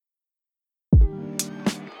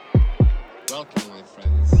Welcome, my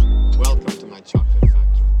friends. Welcome to my chocolate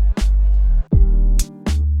factory.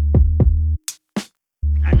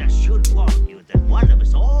 And I should warn you that one of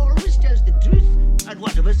us always tells the truth and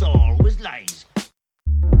one of us always lies.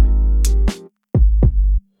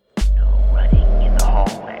 No running in the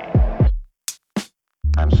hallway.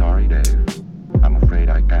 I'm sorry, Dave. I'm afraid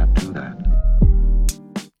I can't do that.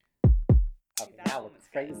 Okay, that looks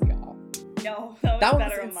crazy off. No, that was That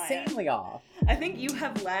better was on my end. insanely off. I think you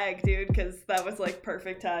have lag, dude, because that was like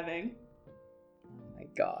perfect timing. Oh my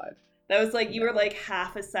god. That was like, you were like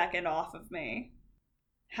half a second off of me.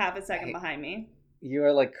 Half a second Right. behind me. You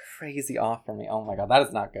are like crazy off for me. Oh my god, that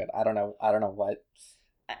is not good. I don't know what.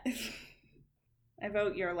 I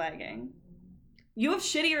vote you're lagging. You have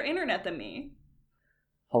shittier internet than me.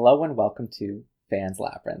 Hello and welcome to Fans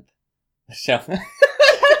Labyrinth, the show. Sorry,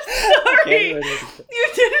 Okay, you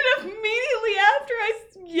did it immediately after I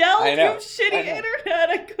yelled. I You know, have shitty I know. internet.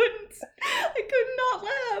 I could not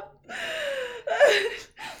laugh.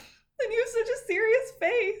 And you have such a serious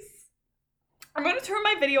face. I'm gonna turn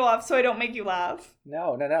my video off so I don't make you laugh.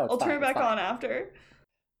 No. It's I'll fine, turn it it's back fine. on after.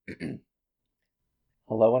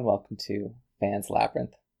 Hello and welcome to Fans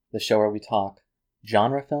Labyrinth, the show where we talk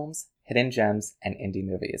genre films, hidden gems, and indie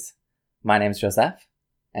movies. My name's Joseph,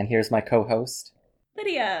 and here's my co-host.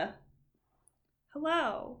 Lydia.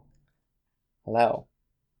 Hello. Hello.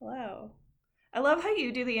 Hello. I love how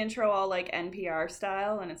you do the intro all like NPR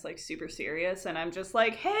style and it's like super serious and I'm just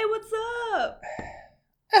like, hey, what's up?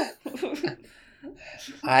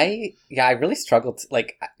 I really struggle to,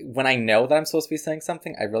 like, when I know that I'm supposed to be saying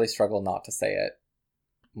something, I really struggle not to say it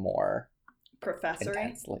more Professor.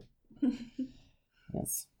 intensely.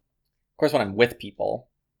 Yes. Of course, when I'm with people,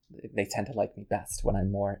 they tend to like me best when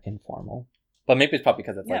I'm more informal. But maybe it's probably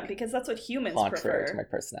because it's Yeah, like because that's what humans contrary to my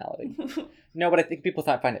prefer. personality. No, but I think people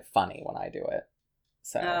find it funny when I do it.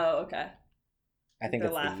 So Oh, okay. I think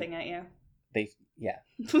They're it's laughing at you. they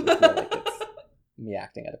feel like it's me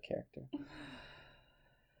acting out of character.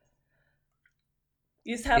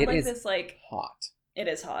 You just have It like is this like, hot. it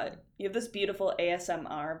is hot. You have this beautiful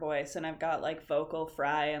ASMR voice and I've got like vocal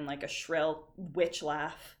fry and like a shrill witch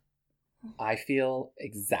laugh. I feel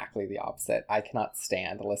exactly the opposite. I cannot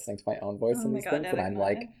stand listening to my own voice Oh in my these God, things, and neither I'm can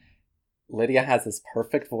like, I. Lydia has this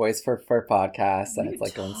perfect voice for podcasts, What and are it's you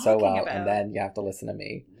like going so talking well, about? and then you have to listen to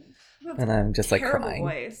me, You have and I'm just like terrible crying.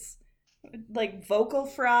 voice. Like vocal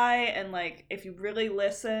fry and like if you really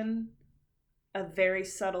listen, a very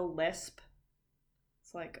subtle lisp.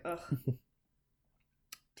 It's like ugh.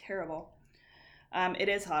 Terrible. It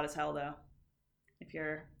is hot as hell though. If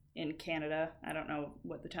you're in Canada, I don't know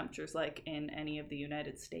what the temperature's like in any of the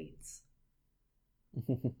United States.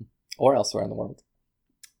 Or elsewhere in the world.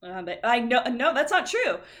 But I know, no, that's not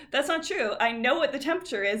true. That's not true. I know what the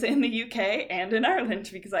temperature is in the UK and in Ireland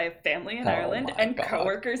because I have family in Oh Ireland my and God.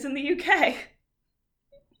 coworkers in the UK.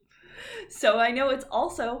 So I know it's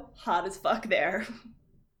also hot as fuck there.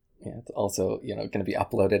 Yeah, it's also, going to be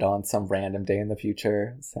uploaded on some random day in the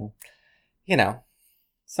future, so,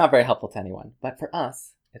 it's not very helpful to anyone, but for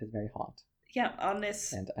us, it is very hot Yeah, on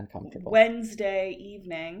this and uncomfortable. Wednesday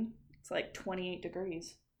evening, it's like 28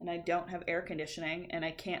 degrees, and I don't have air conditioning, and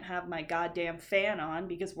I can't have my goddamn fan on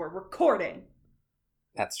because we're recording.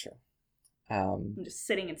 That's true. I'm just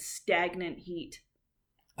sitting in stagnant heat.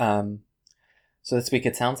 So this week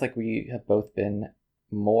it sounds like we have both been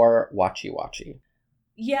more watchy-watchy.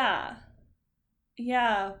 Yeah.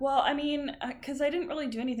 Yeah. Well, I mean, because I didn't really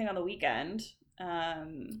do anything on the weekend.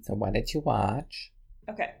 So what did you watch?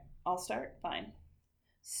 Okay, I'll start. Fine.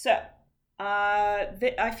 So,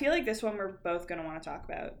 I feel like this one we're both going to want to talk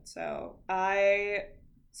about. So, I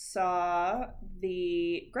saw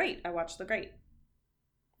The Great. I watched The Great.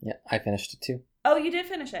 Yeah, I finished it too. Oh, you did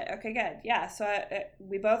finish it. Okay, good. Yeah, so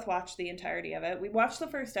we both watched the entirety of it. We watched the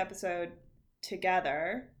first episode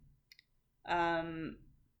together.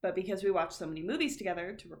 But because we watch so many movies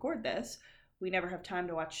together to record this, we never have time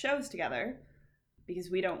to watch shows together because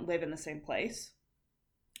we don't live in the same place.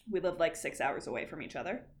 We live like 6 hours away from each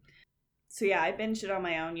other. So yeah, I binged it on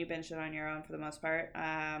my own. You binged it on your own for the most part.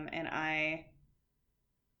 And I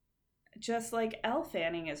just like Elle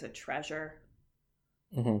Fanning is a treasure.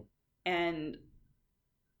 Mm-hmm. And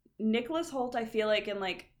Nicholas Hoult, I feel like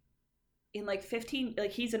in 15,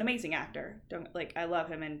 like he's an amazing actor. I love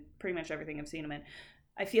him in pretty much everything I've seen him in.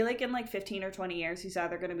 I feel like in like 15 or 20 years, he's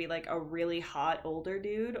either going to be like a really hot older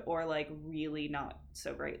dude or like really not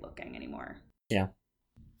so great looking anymore.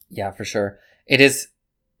 Yeah, for sure. It's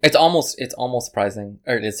almost surprising,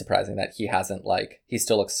 or it is surprising that he hasn't he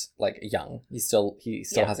still looks like young. He still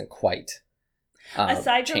Yeah. hasn't quite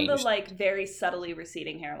Aside from the changed. like very subtly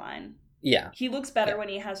receding hairline. Yeah. He looks better Yeah. when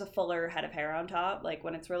he has a fuller head of hair on top. Like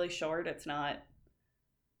when it's really short, it's not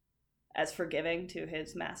as forgiving to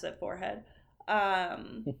his massive forehead.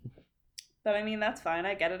 But I mean, that's fine.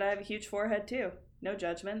 I get it. I have a huge forehead too. No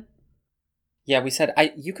judgment. Yeah, we said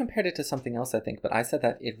you compared it to something else, I think, but I said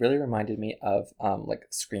that it really reminded me of like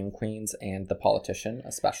Scream Queens and The Politician,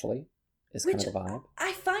 especially, is kind of the vibe.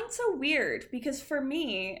 I find so weird because for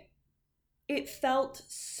me, it felt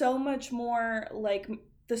so much more like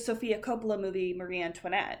the Sofia Coppola movie Marie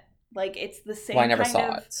Antoinette. Like it's the same. Well, I never kind saw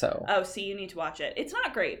of... it, so. Oh, see, you need to watch it. It's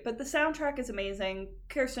not great, but the soundtrack is amazing.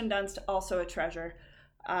 Kirsten Dunst also a treasure.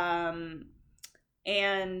 And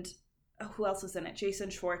who else is in it? Jason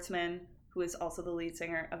Schwartzman, who is also the lead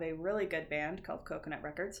singer of a really good band called Coconut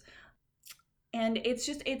Records. And it's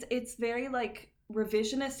just it's very like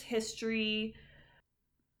revisionist history,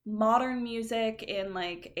 modern music in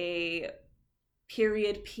like a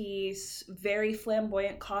period piece, very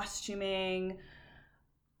flamboyant costuming,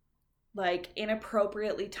 like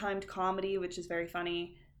inappropriately timed comedy, which is very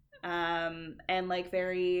funny, and like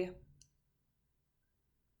very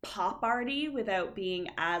pop arty without being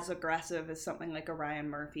as aggressive as something like a Ryan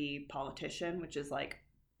Murphy Politician, which is like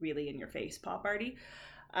really in your face pop arty.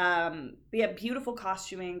 But yeah, beautiful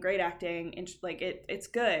costuming, great acting, and like it's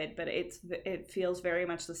good, but it feels very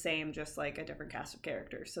much the same, just like a different cast of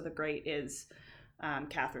characters. So the Great is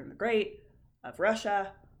Catherine the Great of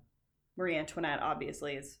Russia. Marie Antoinette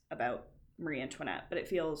obviously is about Marie Antoinette, but it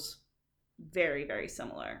feels very, very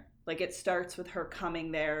similar. Like it starts with her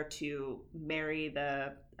coming there to marry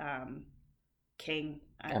the king,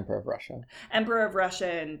 Emperor of Russia. Emperor of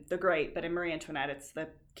Russia and the Great, but in Marie Antoinette it's the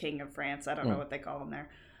King of France. I don't know what they call him there.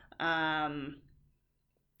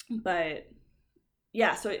 But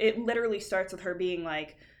yeah, so it literally starts with her being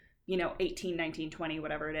like, 18, 19, 20,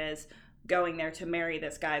 whatever it is, going there to marry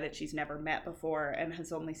this guy that she's never met before and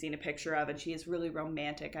has only seen a picture of, and she has really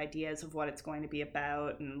romantic ideas of what it's going to be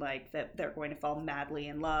about, and like that they're going to fall madly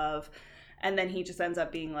in love, and then he just ends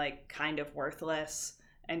up being like kind of worthless,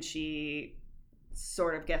 and she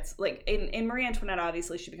sort of gets like in Marie Antoinette,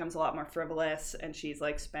 obviously she becomes a lot more frivolous, and she's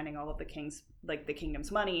like spending all of the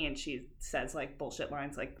kingdom's money, and she says like bullshit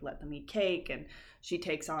lines like let them eat cake, and she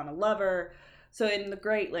takes on a lover. So in the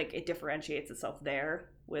Great, like it differentiates itself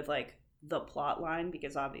there with like the plot line,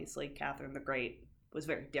 because obviously Catherine the Great was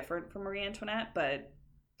very different from Marie Antoinette, but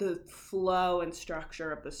the flow and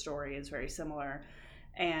structure of the story is very similar,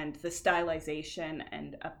 and the stylization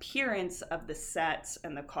and appearance of the sets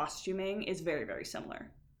and the costuming is very, very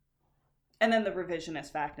similar. And then the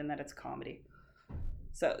revisionist fact in that it's comedy.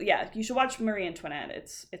 So yeah, you should watch Marie Antoinette.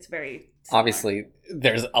 It's very similar. Obviously,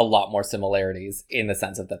 there's a lot more similarities in the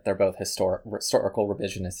sense of that they're both historical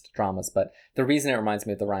revisionist dramas, but the reason it reminds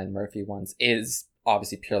me of the Ryan Murphy ones is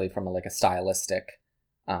obviously purely from a stylistic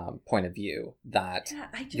point of view, that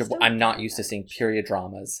I'm not used to seeing period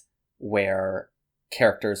dramas where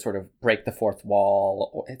characters sort of break the fourth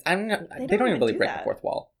wall. They don't even really break the fourth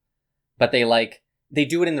wall, but they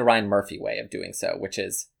do it in the Ryan Murphy way of doing so, which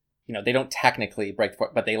is, they don't technically break the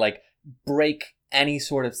fourth, but they break any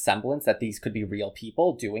sort of semblance that these could be real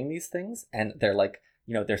people doing these things, and they're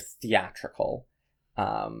they're theatrical.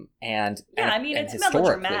 It's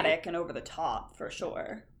melodramatic and over the top for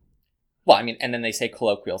sure. Well, and then they say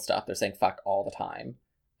colloquial stuff. They're saying fuck all the time.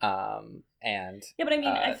 I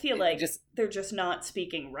feel like they're just not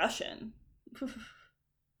speaking Russian.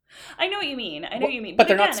 I know what you mean. But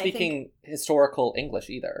they're not speaking historical English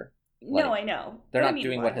either. No, I know. They're not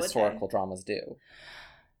doing what historical dramas do.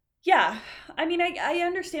 Yeah. I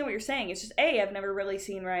understand what you're saying. It's just, I've never really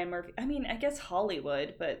seen Ryan Murphy. I guess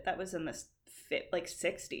Hollywood, but that was in the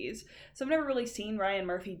 60s. So I've never really seen Ryan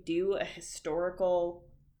Murphy do a historical,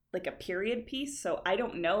 a period piece. So I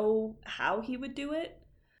don't know how he would do it.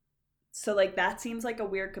 So, that seems like a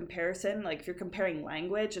weird comparison. If you're comparing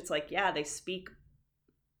language, it's they speak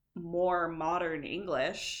more modern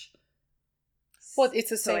English. Well, it's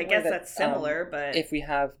the same. So I guess that's similar, but if we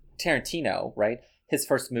have Tarantino, right? His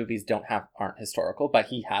first movies aren't historical, but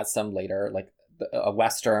he has some later, a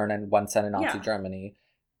Western and One Set in Nazi Germany,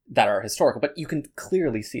 that are historical. But you can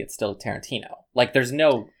clearly see it's still Tarantino. There's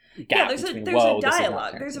no gap between. There's a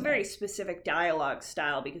dialogue. There's a very specific dialogue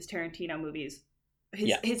style, because Tarantino movies,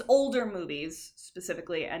 his older movies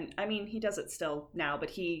specifically, and he does it still now, but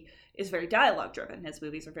he is very dialogue driven. His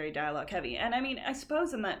movies are very dialogue heavy, and I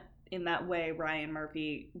suppose in that way, Ryan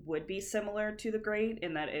Murphy would be similar to The Great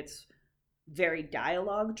in that it's very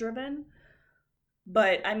dialogue driven.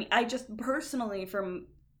 But I just personally, from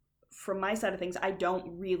my side of things, I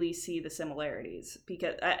don't really see the similarities,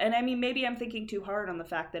 because, and maybe I'm thinking too hard on the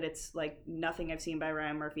fact that it's nothing I've seen by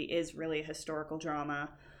Ryan Murphy is really a historical drama.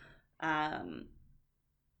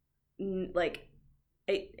 Like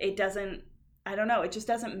it doesn't, I don't know, it just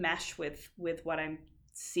doesn't mesh with what I'm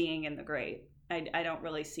seeing in The Great. I don't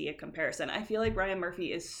really see a comparison. I feel like Ryan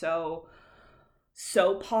Murphy is so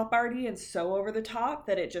pop arty and so over the top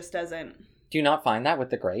that it just doesn't. Do you not find that with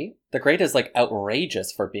The Great? The Great is like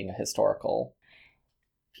outrageous for being a historical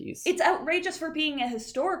piece. It's outrageous for being a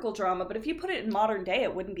historical drama, but if you put it in modern day,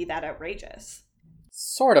 it wouldn't be that outrageous.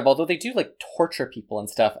 Sort of, although they do like torture people and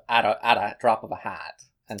stuff at a drop of a hat.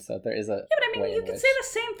 And so there is a yeah, but I mean, way you could say the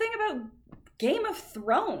same thing about Game of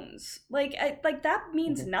Thrones. Like that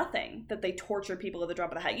means nothing that they torture people at the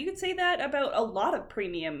drop of the hat. You could say that about a lot of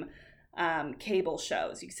premium cable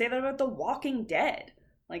shows. You could say that about The Walking Dead.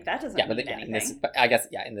 Like that doesn't mean anything. I guess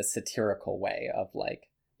in this satirical way of like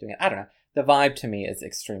doing it. I don't know. The vibe to me is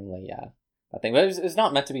extremely I think, but it's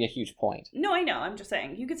not meant to be a huge point. No, I know. I'm just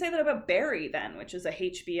saying. You could say that about Barry then, which is a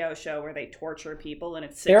HBO show where they torture people and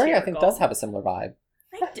it's satirical. Barry, I think, does have a similar vibe.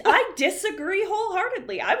 I disagree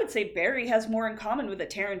wholeheartedly. I would say Barry has more in common with a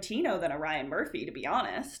Tarantino than a Ryan Murphy, to be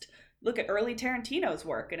honest. Look at early Tarantino's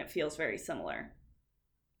work, and it feels very similar.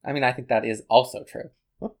 I mean, I think that is also true.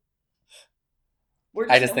 We're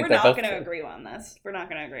not going to agree on this. We're not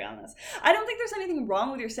going to agree on this. I don't think there's anything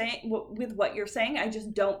wrong with what you're saying. I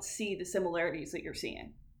just don't see the similarities that you're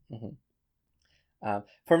seeing. Mm-hmm.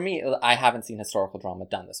 For me, I haven't seen historical drama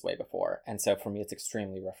done this way before, and so for me, it's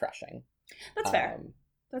extremely refreshing. That's fair.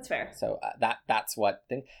 That's fair. So that's what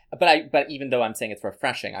thing. But even though I'm saying it's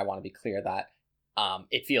refreshing, I want to be clear that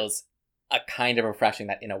it feels a kind of refreshing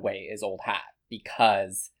that in a way is old hat,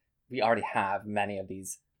 because we already have many of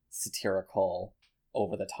these satirical,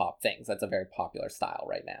 over the top things. That's a very popular style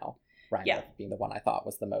right now. Ryan Murphy being the one I thought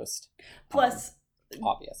was the most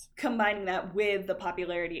obvious. Combining that with the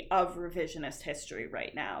popularity of revisionist history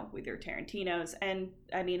right now with your Tarantinos, and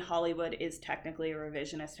I mean Hollywood is technically a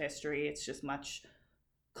revisionist history. It's just much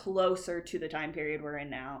closer to the time period we're in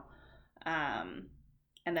now. And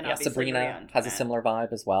then obviously Sabrina has a similar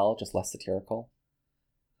vibe as well, just less satirical.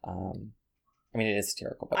 I mean, it is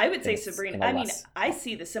satirical, but I would say Sabrina. I mean, I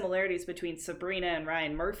see the similarities between Sabrina and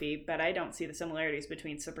Ryan Murphy, but I don't see the similarities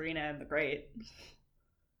between Sabrina and The Great.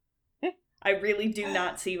 I really do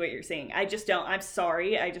not see what you're saying. I just don't. I'm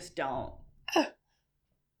sorry. I just don't.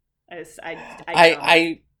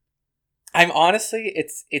 I'm honestly,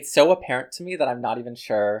 it's so apparent to me that I'm not even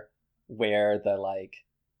sure where the like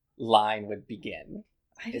line would begin.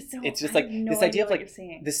 It's just like this idea of like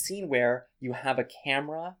the scene where you have a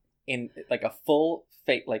camera in like a full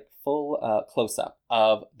close up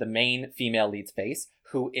of the main female lead's face,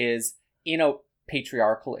 who is in a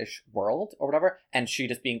patriarchal-ish world or whatever, and she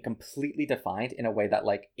just being completely defined in a way that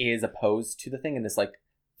like is opposed to the thing in this like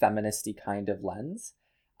feministy kind of lens,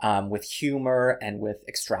 with humor and with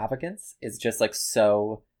extravagance, is just like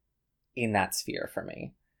so in that sphere for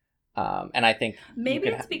me. And I think maybe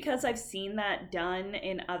it's because I've seen that done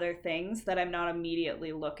in other things that I'm not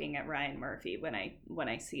immediately looking at Ryan Murphy when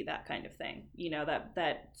I see that kind of thing. You know,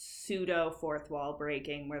 that pseudo fourth wall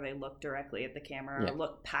breaking where they look directly at the camera or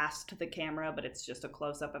look past the camera, but it's just a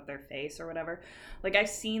close up of their face or whatever. Like I've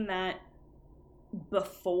seen that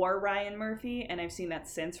before Ryan Murphy, and I've seen that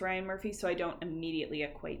since Ryan Murphy, so I don't immediately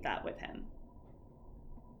equate that with him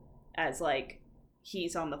as like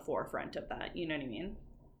he's on the forefront of that. You know what I mean?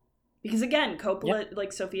 Because again, Coppola,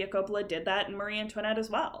 like Sofia Coppola did that in Marie Antoinette as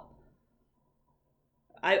well.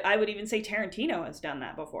 I would even say Tarantino has done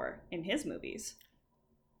that before in his movies.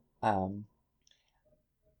 Only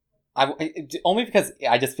because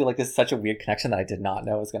I just feel like this is such a weird connection that I did not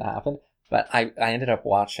know was going to happen. But I ended up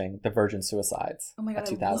watching The Virgin Suicides. Oh my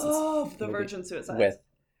god, I love The Virgin Suicides.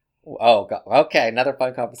 Okay, another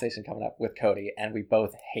fun conversation coming up with Cody, and we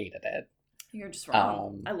both hated it. You're just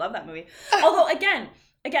wrong. I love that movie. Although, again,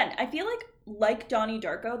 I feel like Donnie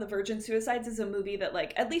Darko, The Virgin Suicides is a movie that,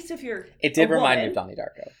 like, at least if you're It did remind me of Donnie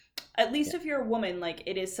Darko. At least if you're a woman, like,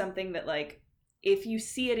 it is something that, like, if you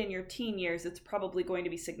see it in your teen years, it's probably going to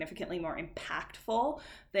be significantly more impactful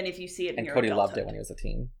than if you see it in your adulthood. And Cody loved it when he was a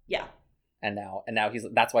teen. Yeah. And now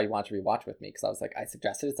that's why he wanted to rewatch with me, because I was like, I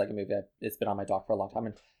suggested it's like a movie it's been on my dock for a long time,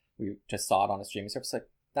 and we just saw it on a streaming service. Like,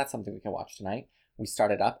 that's something we can watch tonight. We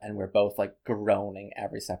started up and we're both like groaning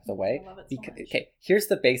every step of the way. I love it so much. Okay, here's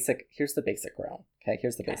the basic groan. Okay,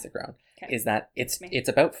 here's the basic groan. Okay. Is that it's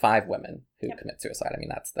about 5 women who commit suicide. I mean,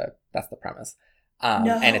 that's the premise.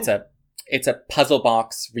 And it's a puzzle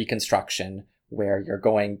box reconstruction where you're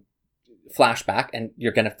going flashback and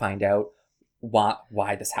you're going to find out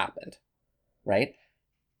why this happened, right?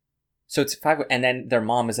 So it's 5, and then their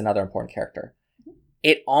mom is another important character.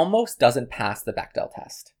 It almost doesn't pass the Bechdel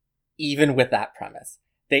test. Even with that premise,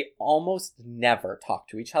 they almost never talk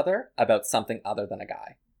to each other about something other than a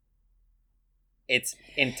guy. It's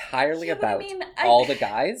entirely Yeah, but I about mean, all the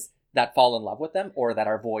guys that fall in love with them or that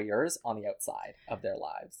are voyeurs on the outside of their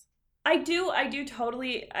lives. I do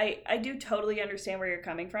totally understand where you're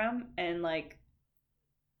coming from, and like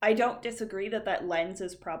I don't disagree that lens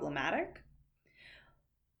is problematic.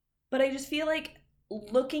 But I just feel like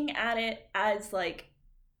looking at it as like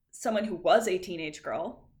someone who was a teenage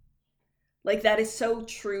girl, like that is so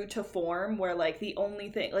true to form, where like the only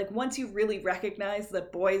thing, like once you really recognize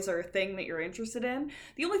that boys are a thing that you're interested in,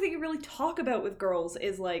 the only thing you really talk about with girls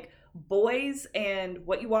is like boys and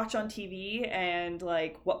what you watch on TV and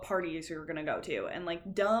like what parties you're gonna go to and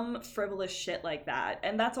like dumb frivolous shit like that.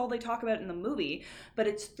 And that's all they talk about in the movie, but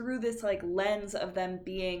it's through this like lens of them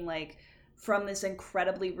being like from this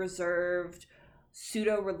incredibly reserved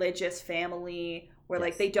pseudo-religious family where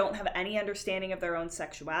like they don't have any understanding of their own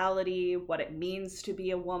sexuality, what it means to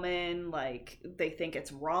be a woman. Like they think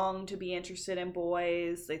it's wrong to be interested in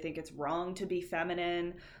boys, they think it's wrong to be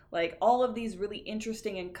feminine. Like all of these really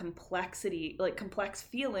interesting and complex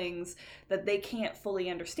feelings that they can't fully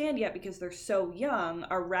understand yet because they're so young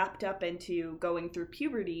are wrapped up into going through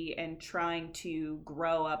puberty and trying to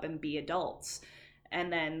grow up and be adults.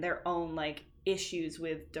 And then their own like issues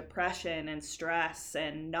with depression and stress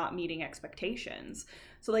and not meeting expectations.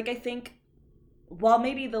 So like I think while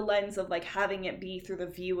maybe the lens of like having it be through the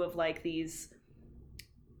view of like these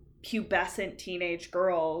pubescent teenage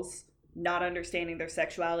girls not understanding their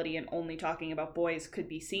sexuality and only talking about boys could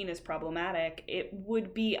be seen as problematic, it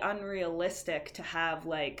would be unrealistic to have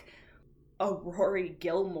like a Rory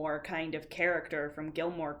Gilmore kind of character from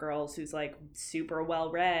Gilmore Girls who's like super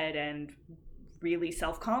well read and really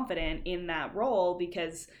self-confident in that role,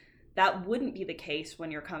 because that wouldn't be the case when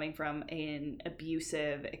you're coming from an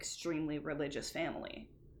abusive, extremely religious family.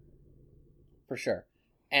 For sure.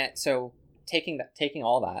 And so taking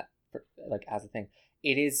all that like as a thing,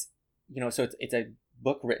 it is, so it's a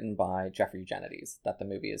book written by Jeffrey Eugenides that the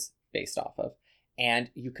movie is based off of. And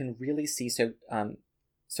you can really see,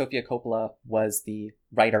 Sofia Coppola was the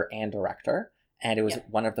writer and director, and it was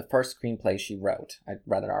one of the first screenplays she wrote. I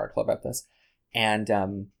read an article about this.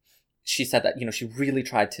 And she said that, she really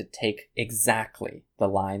tried to take exactly the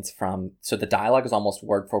lines from, so the dialogue is almost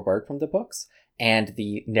word for word from the books, and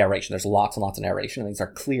the narration, there's lots and lots of narration, and these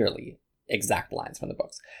are clearly exact lines from the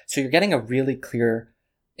books. So you're getting a really clear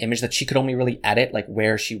image that she could only really edit like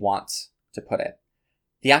where she wants to put it.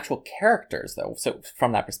 The actual characters, though, so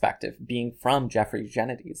from that perspective, being from Jeffrey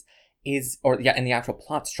Eugenides and the actual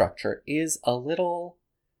plot structure is a little,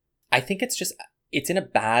 I think it's in a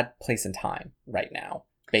bad place and time right now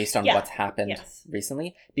based on what's happened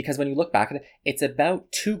recently. Because when you look back at it, it's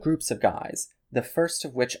about two groups of guys. The first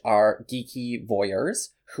of which are geeky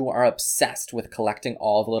voyeurs who are obsessed with collecting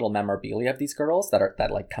all the little memorabilia of these girls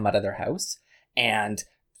that like come out of their house and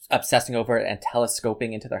obsessing over it and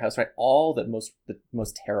telescoping into their house, right? All the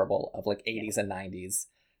most terrible of like 80s and 90s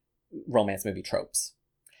romance movie tropes.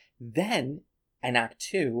 Then in Act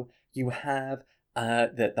 2, you have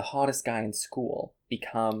the hottest guy in school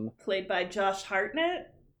become played by Josh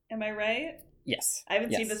Hartnett. Am I right? Yes. I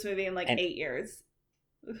haven't seen this movie in 8 years.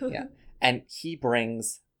 Yeah. And he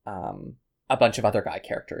brings a bunch of other guy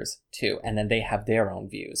characters too, and then they have their own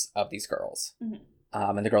views of these girls. Mm-hmm.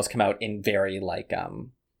 And the girls come out in very like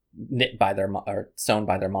knit by their or sewn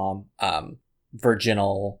by their mom,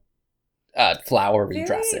 virginal, flowery very,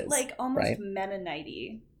 dresses, like almost right?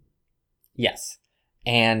 Mennonite-y. Yes,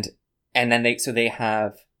 and then they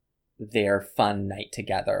have their fun night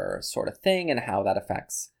together sort of thing, and how that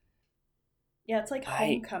affects. Yeah, it's like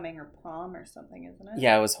homecoming or prom or something, isn't it?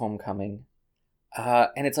 Yeah, it was homecoming.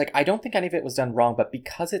 And it's like, I don't think any of it was done wrong, but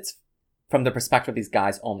because it's from the perspective of these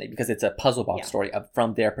guys only, because it's a puzzle box story of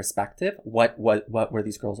from their perspective, what were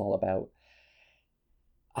these girls all about?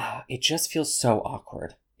 It just feels so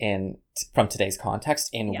awkward from today's context,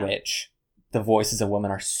 in which the voices of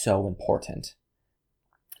women are so important.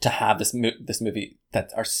 To have this movie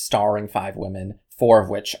that are starring 5 women, 4 of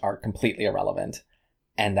which are completely irrelevant,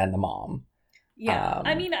 and then the mom. Yeah,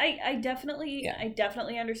 I mean, I definitely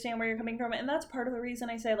understand where you're coming from, and that's part of the reason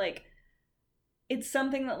I say like, it's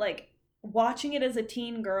something that like watching it as a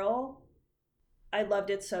teen girl, I loved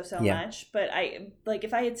it so much. But I like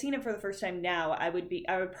if I had seen it for the first time now, I would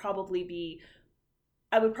probably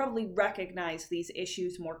recognize these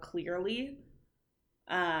issues more clearly.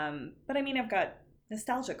 But I mean, I've got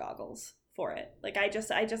nostalgia goggles for it. Like I just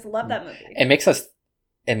love that movie.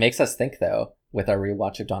 It makes us think though, with our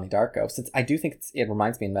rewatch of Donnie Darko, since I do think it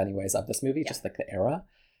reminds me in many ways of this movie, just like the era.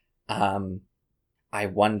 I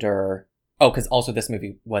wonder, Oh, because also this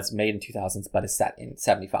movie was made in 2000s, but is set in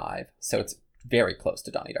 75, so it's very close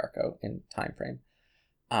to Donnie Darko in time frame.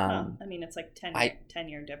 I mean, it's like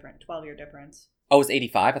 10-year difference, 12-year difference. Oh, it's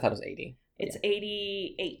 85? I thought it was 80. It's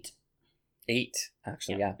 88. 8,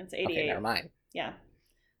 actually, yeah. It's 88. Okay, never mind. Yeah.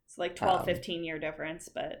 It's like 12, 15-year difference,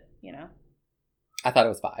 but, you know. I thought it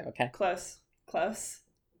was 5, okay. Close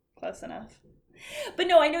enough. But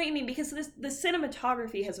no, I know what you mean, because the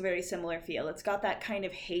cinematography has a very similar feel. It's got that kind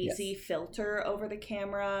of hazy filter over the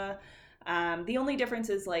camera. The only difference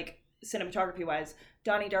is, like, cinematography-wise,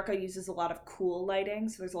 Donnie Darko uses a lot of cool lighting,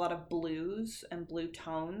 so there's a lot of blues and blue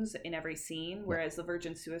tones in every scene, whereas The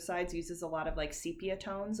Virgin Suicides uses a lot of, like, sepia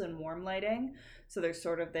tones and warm lighting. So there's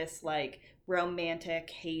sort of this, like, romantic,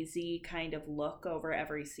 hazy kind of look over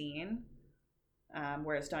every scene,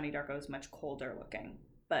 whereas Donnie Darko is much colder looking.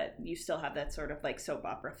 But you still have that sort of, like, soap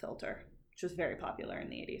opera filter, which was very popular in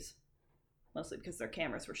the 80s. Mostly because their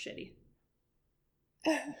cameras were shitty.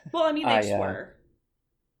 Well, I mean, they just were.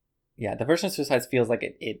 Yeah, The Virgin Suicides feels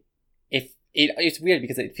like it's weird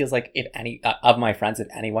because it feels like if any of my friends, if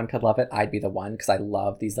anyone could love it, I'd be the one, because I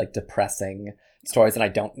love these, like, depressing stories, and I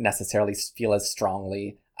don't necessarily feel as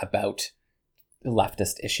strongly about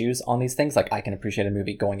leftist issues on these things. Like, I can appreciate a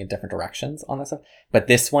movie going in different directions on this stuff, but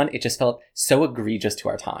this one, it just felt so egregious to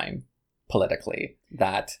our time politically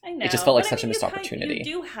that it just felt like such a missed opportunity. You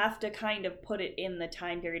do have to kind of put it in the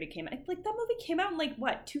time period it came out. Like, that movie came out in, like,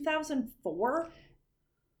 what, 2004?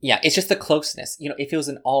 Yeah, it's just the closeness. You know, if it was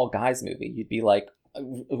an all guys movie, you'd be like,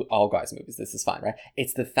 all guys movies, this is fine, right?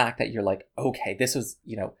 It's the fact that you're like, okay, this was,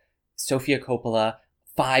 you know, Sofia Coppola,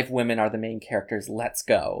 5 women are the main characters, let's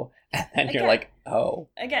go. And then you're like, oh.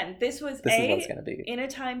 Again, this is what it's going to be. In a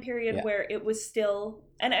time period where it was still,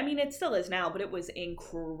 and I mean, it still is now, but it was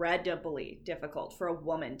incredibly difficult for a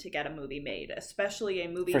woman to get a movie made, especially a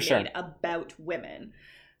movie made about women.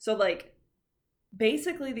 So, like,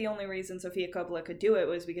 basically the only reason Sofia Coppola could do it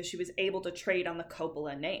was because she was able to trade on the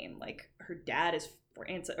Coppola name. Like, her dad is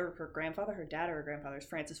Francis, or her grandfather is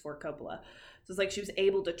Francis Ford Coppola. So it's like she was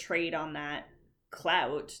able to trade on that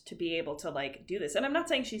clout to be able to, like, do this. And I'm not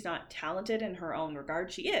saying she's not talented in her own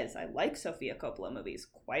regard. She is. I like Sofia Coppola movies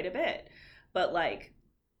quite a bit. But, like,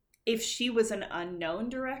 if she was an unknown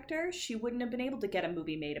director, she wouldn't have been able to get a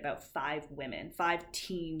movie made about 5 women, 5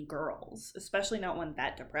 teen girls, especially not one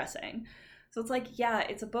that depressing. So it's like, yeah,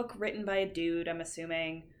 it's a book written by a dude, I'm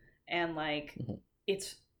assuming, and, like,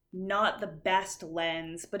 it's not the best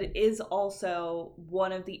lens, but it is also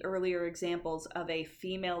one of the earlier examples of a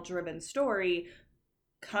female-driven story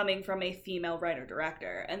coming from a female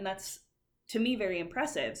writer-director, and that's, to me, very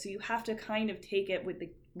impressive. So you have to kind of take it with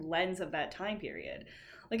the lens of that time period.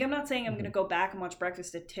 Like, I'm not saying I'm going to go back and watch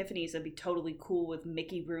Breakfast at Tiffany's and be totally cool with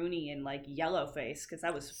Mickey Rooney and, like, Yellowface, because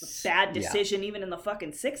that was a bad decision even in the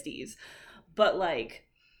fucking 60s. But, like,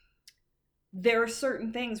 there are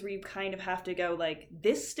certain things where you kind of have to go, like,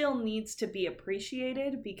 this still needs to be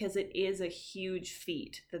appreciated because it is a huge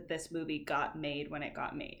feat that this movie got made when it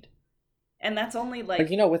got made. And that's only, like,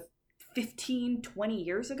 but, you know, with 15, 20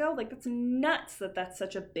 years ago. Like, that's nuts that that's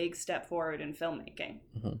such a big step forward in filmmaking.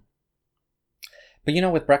 Mm-hmm. But, you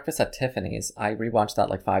know, with Breakfast at Tiffany's, I rewatched that,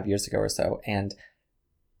 like, 5 years ago or so, and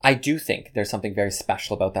I do think there's something very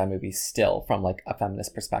special about that movie still from, like, a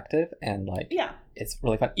feminist perspective, and, like, it's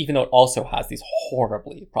really fun, even though it also has these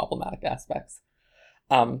horribly problematic aspects.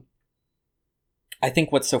 I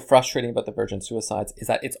think what's so frustrating about The Virgin Suicides is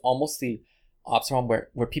that it's almost the opposite one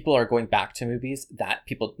where people are going back to movies that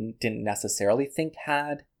people didn't necessarily think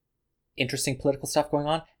had interesting political stuff going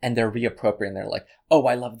on, and they're reappropriating. They're like, oh,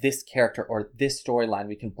 I love this character or this storyline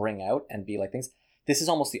we can bring out and be like things. This is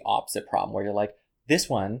almost the opposite problem, where you're like, this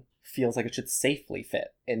one feels like it should safely fit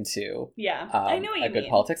into I know what you a good mean.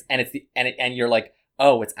 politics, and it's and you're like,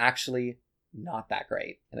 oh, it's actually not that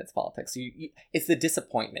great in its politics. So it's the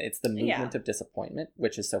disappointment. It's the movement of disappointment,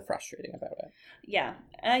 which is so frustrating about it. Yeah,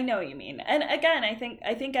 I know what you mean. And again, I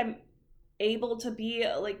think I'm able to be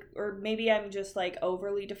like, or maybe I'm just like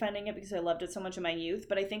overly defending it because I loved it so much in my youth,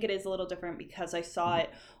 but I think it is a little different because I saw it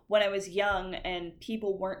when I was young and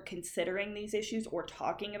people weren't considering these issues or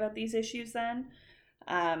talking about these issues then.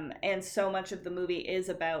 And so much of the movie is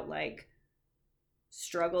about, like,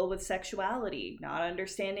 struggle with sexuality, not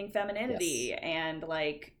understanding femininity, and,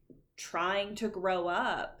 like, trying to grow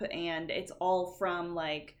up. And it's all from,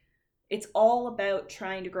 like, it's all about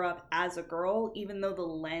trying to grow up as a girl, even though the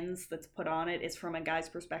lens that's put on it is from a guy's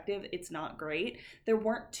perspective. It's not great. There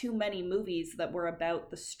weren't too many movies that were about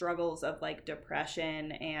the struggles of, like,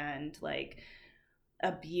 depression and, like,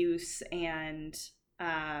 abuse and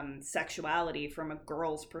sexuality from a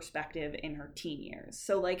girl's perspective in her teen years.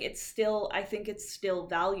 So like it's still, I think it's still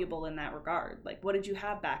valuable in that regard. Like what did you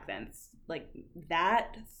have back then? It's like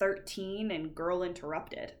that 13 and Girl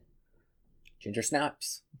Interrupted. Ginger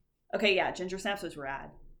Snaps. Okay, yeah, Ginger Snaps was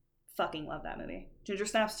rad. Fucking love that movie. Ginger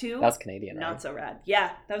Snaps 2. That was Canadian, right? Not so rad.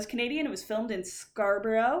 Yeah, that was Canadian. It was filmed in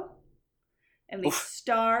Scarborough. And the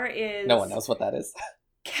star is... No one knows what that is.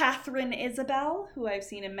 Catherine Isabelle, who I've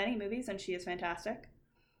seen in many movies, and she is fantastic.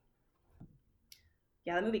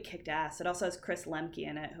 Yeah, that movie kicked ass. It also has Chris Lemke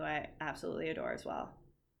in it, who I absolutely adore as well.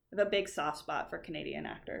 I have a big soft spot for Canadian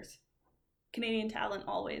actors. Canadian talent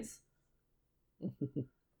always.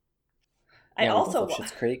 I also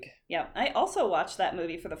Schitt's Creek. Yeah, I also watched that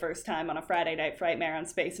movie for the first time on a Friday Night Frightmare on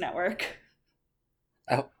Space Network.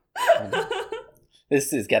 Oh.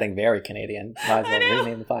 This is getting very Canadian. Might as well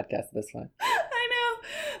rename the podcast at this point. I know.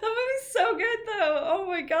 That movie's so good, though. Oh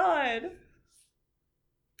my god.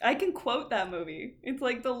 I can quote that movie. It's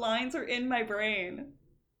like the lines are in my brain.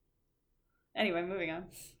 Anyway, moving on.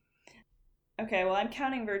 Okay, well, I'm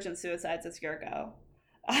counting virgin suicides as your go.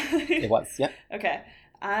 It was, yeah. Okay.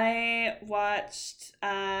 I watched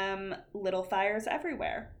Little Fires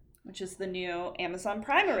Everywhere, which is the new Amazon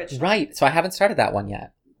Prime original. Right. So I haven't started that one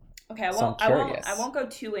yet. Okay, I won't go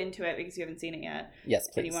too into it because you haven't seen it yet. Yes,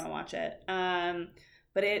 please. And you want to watch it.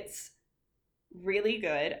 But it's really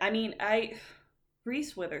good. I mean,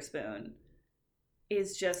 Reese Witherspoon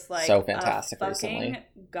is just like so fantastic a recently.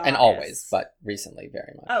 goddess. And always, but recently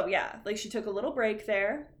very much. Oh yeah. Like she took a little break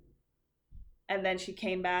there. And then she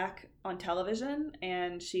came back on television,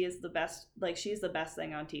 and she is the best. Like she's the best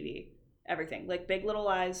thing on TV. Everything. Like Big Little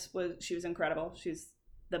Lies she was incredible. She's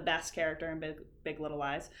the best character in Big Little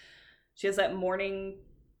Lies. She has that morning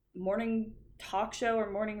talk show or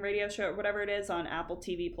morning radio show or whatever it is on Apple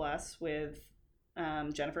TV Plus with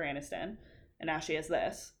Jennifer Aniston, and now she has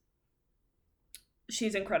this.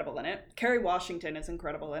 She's incredible in it. Kerry Washington is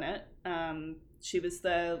incredible in it. She was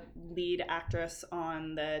the lead actress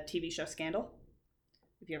on the TV show Scandal.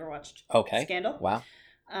 Have you ever watched Scandal? Wow.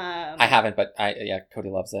 I haven't, but Cody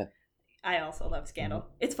loves it. I also love Scandal.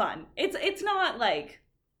 It's fun. It's not like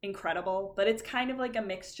incredible, but it's kind of like a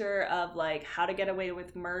mixture of like How to Get Away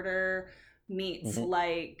with Murder meets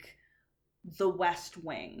like The West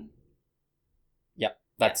Wing. Yep,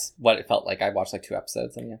 that's what it felt like. I watched like 2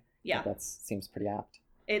 episodes, and yeah, that seems pretty apt.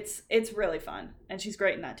 It's really fun, and she's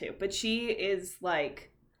great in that too. But she's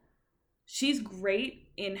great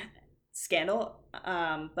in Scandal,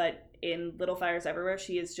 but in Little Fires Everywhere,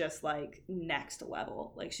 she is just like next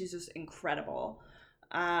level. Like she's just incredible.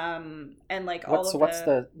 And like what's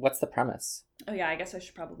the premise? Oh yeah, I guess I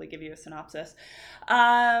should probably give you a synopsis.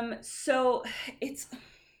 So it's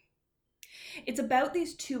about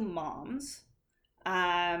these 2 moms,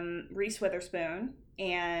 Reese Witherspoon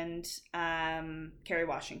and Kerry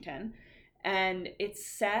Washington, and it's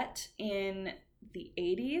set in the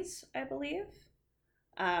 80s, I believe.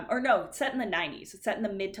 It's set in the 90s. It's set in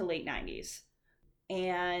the mid to late 90s.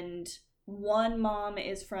 And one mom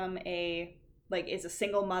is is a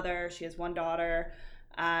single mother. She has 1 daughter.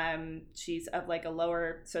 She's of like a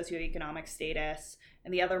lower socioeconomic status.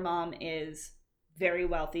 And the other mom is very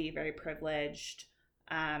wealthy, very privileged.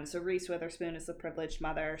 So Reese Witherspoon is the privileged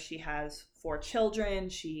mother. She has 4 children.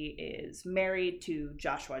 She is married to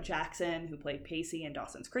Joshua Jackson, who played Pacey in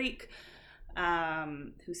Dawson's Creek.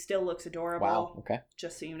 Who still looks adorable. Wow, okay.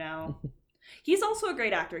 Just so you know. He's also a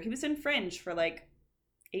great actor. He was in Fringe for like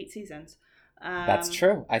 8 seasons. That's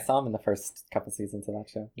true. I saw him in the first couple seasons of that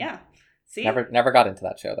show. Yeah. See? Never got into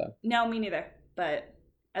that show, though. No, me neither. But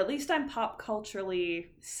at least I'm pop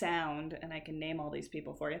culturally sound, and I can name all these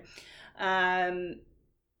people for you.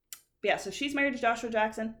 Yeah, so she's married to Joshua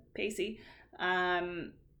Jackson, Pacey.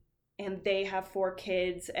 And they have 4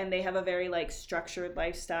 kids, and they have a very like structured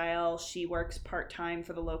lifestyle. She works part-time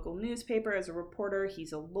for the local newspaper as a reporter.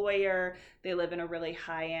 He's a lawyer. They live in a really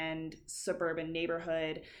high-end suburban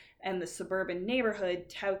neighborhood, and the suburban neighborhood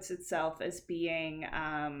touts itself as being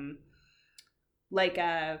like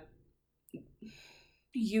a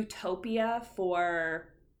utopia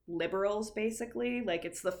for liberals, basically. Like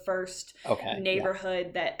it's the first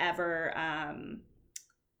neighborhood that ever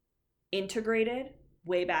integrated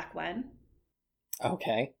way back when.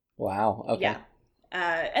 Okay. Wow. Okay. Yeah.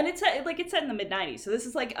 And it's set in the mid-90s, so this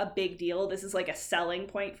is like a big deal. This is like a selling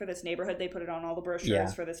point for this neighborhood. They put it on all the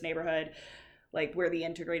brochures for this neighborhood. Like we're the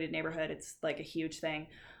integrated neighborhood. It's like a huge thing.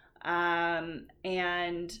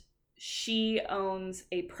 And she owns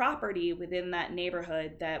a property within that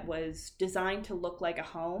neighborhood that was designed to look like a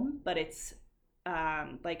home, but it's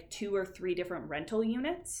like 2 or 3 different rental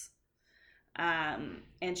units.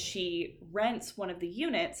 And she rents one of the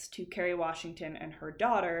units to Kerry Washington and her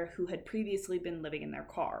daughter, who had previously been living in their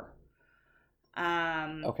car.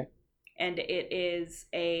 Okay. And it is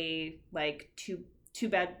a like two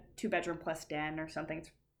bedroom plus den or something.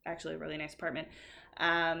 It's actually a really nice apartment.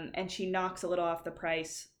 And she knocks a little off the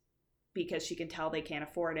price because she can tell they can't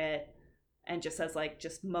afford it, and just says like,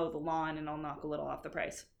 just mow the lawn and I'll knock a little off the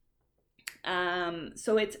price.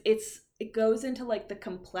 So it goes into like the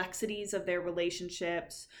complexities of their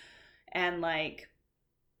relationships, and like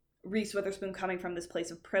Reese Witherspoon coming from this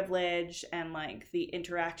place of privilege, and like the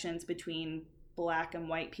interactions between Black and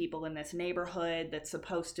white people in this neighborhood that's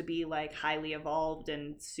supposed to be like highly evolved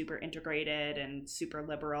and super integrated and super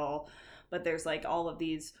liberal, but there's like all of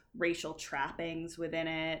these racial trappings within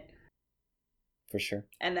it. For sure.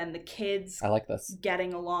 And then the kids I like this.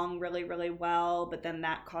 getting along really, really well, but then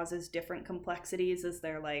that causes different complexities as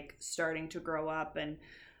they're like starting to grow up and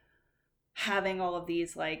having all of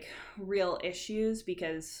these like real issues,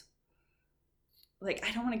 because like,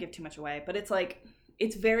 I don't want to give too much away, but it's like,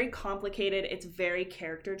 it's very complicated. It's very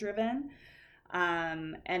character driven.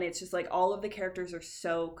 And it's just like all of the characters are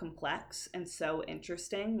so complex and so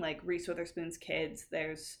interesting. Like Reese Witherspoon's kids,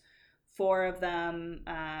 there's 4 of them,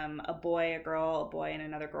 a boy, a girl, a boy, and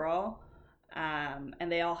another girl. And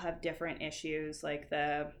they all have different issues. Like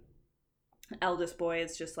the eldest boy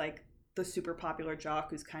is just like the super popular jock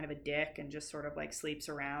who's kind of a dick and just sort of like sleeps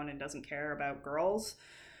around and doesn't care about girls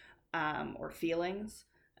or feelings.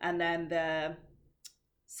 And then the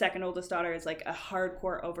second oldest daughter is like a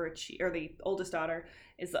hardcore overachiever, or the oldest daughter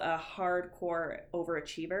is a hardcore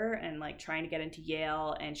overachiever and like trying to get into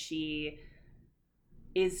Yale, and she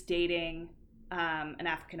is dating an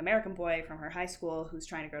African-American boy from her high school who's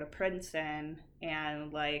trying to go to Princeton,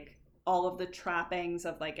 and like all of the trappings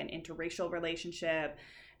of like an interracial relationship,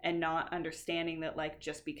 and not understanding that like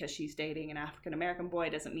just because she's dating an African-American boy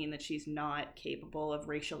doesn't mean that she's not capable of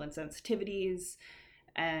racial insensitivities,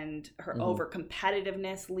 and her over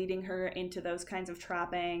competitiveness leading her into those kinds of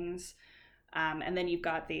trappings. And then you've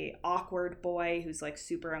got the awkward boy who's like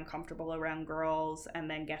super uncomfortable around girls and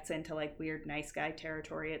then gets into like weird nice guy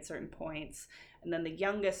territory at certain points. And then the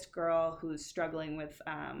youngest girl who's struggling with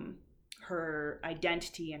her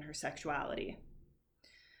identity and her sexuality.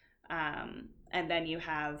 And then you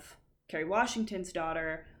have Kerry Washington's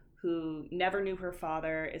daughter, who never knew her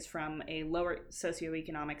father, is from a lower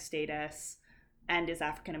socioeconomic status, and is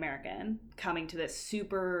African American, coming to this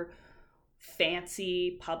super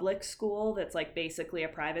fancy public school that's like basically a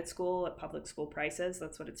private school at public school prices.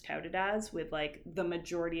 That's what it's touted as, with like the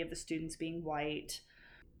majority of the students being white.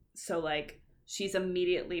 So like she's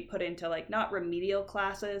immediately put into like not remedial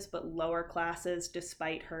classes, but lower classes,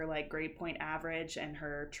 despite her like grade point average and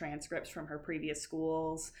her transcripts from her previous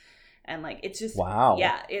schools. And like it's just, wow.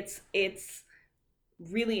 Yeah, it's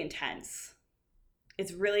really intense.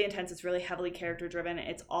 It's really intense. It's really heavily character driven.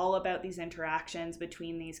 It's all about these interactions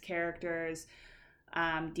between these characters,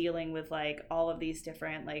 dealing with like all of these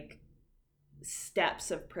different like steps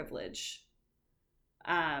of privilege.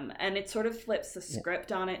 And it sort of flips the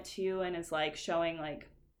script on it too, and is like showing like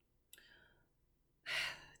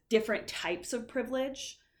different types of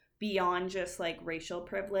privilege beyond just like racial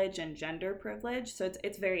privilege and gender privilege. So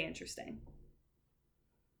it's very interesting.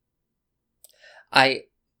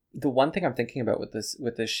 The one thing I'm thinking about with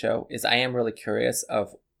this show is I am really curious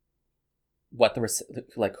of what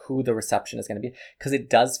who the reception is going to be, because it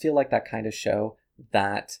does feel like that kind of show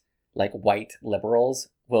that like white liberals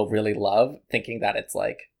will really love, thinking that it's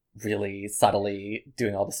like really subtly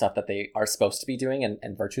doing all the stuff that they are supposed to be doing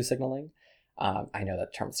and virtue signaling. I know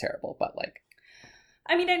that term's terrible, but like,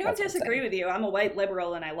 I mean, I don't disagree with you. I'm a white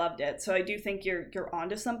liberal and I loved it, so I do think you're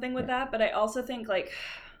onto something with that. But I also think like,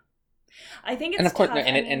 I think it's and of course, tough.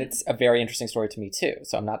 and it's a very interesting story to me too.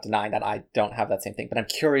 So I'm not denying that I don't have that same thing, but I'm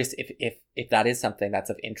curious if that is something that's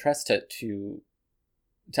of interest to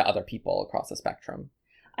other people across the spectrum.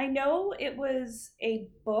 I know it was a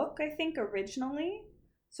book, I think, originally,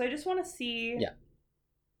 so I just want to see,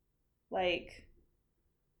 like,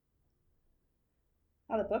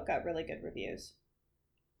 how the book got really good reviews.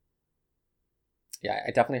 Yeah,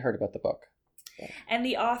 I definitely heard about the book. So. And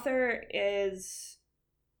the author is.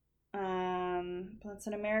 It's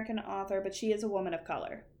an American author, but she is a woman of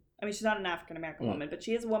color. I mean, she's not an African American woman, but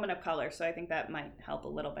she is a woman of color, so I think that might help a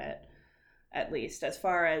little bit, at least as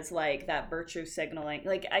far as like that virtue signaling.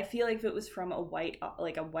 Like, I feel like if it was from a white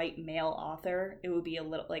male author, it would be a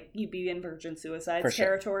little like you'd be in Virgin Suicides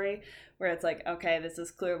territory, where it's like, okay, this is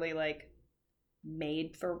clearly like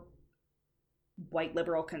made for white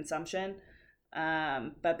liberal consumption,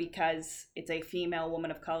 but because it's a female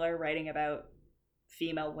woman of color writing about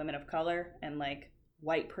female women of color and like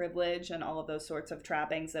white privilege and all of those sorts of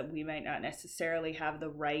trappings that we might not necessarily have the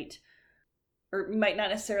right or might not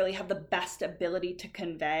necessarily have the best ability to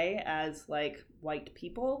convey as like white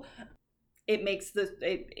people. It makes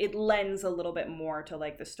it lends a little bit more to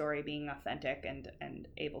like the story being authentic and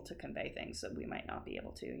able to convey things that we might not be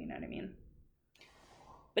able to, you know what I mean?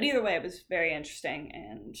 But either way, it was very interesting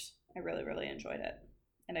and I really, really enjoyed it.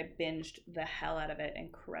 And I binged the hell out of it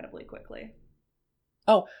incredibly quickly.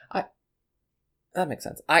 Oh, that makes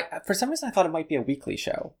sense. For some reason I thought it might be a weekly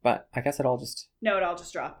show, but I guess it all just... No, it all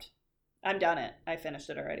just dropped. I'm done it. I finished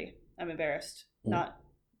it already. I'm embarrassed. Not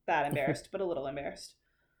that embarrassed, but a little embarrassed.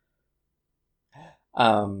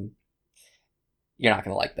 You're not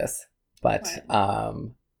gonna like this, but my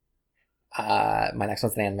next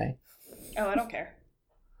one's an anime. Oh, I don't care.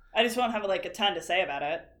 I just won't have like a ton to say about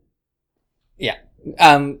it. Yeah.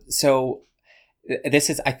 So this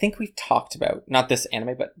is, I think we've talked about, not this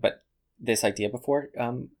anime, but this idea before,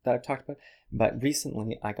 that I've talked about. But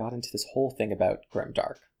recently I got into this whole thing about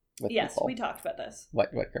grimdark with yes, people. we talked about this.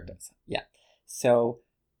 What grim is. Yeah. So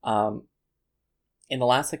in the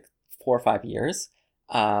last like 4 or 5 years,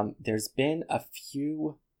 there's been a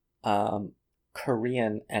few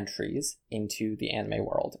Korean entries into the anime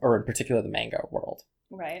world, or in particular the manga world.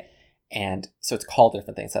 Right. And so it's called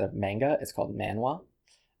different things. Instead of manga, it's called manhwa.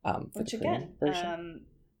 Which again,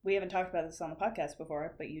 we haven't talked about this on the podcast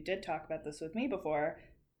before, but you did talk about this with me before.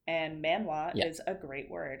 And manhwa is a great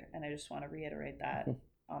word. And I just want to reiterate that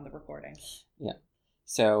on the recording. Yeah.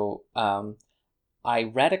 So I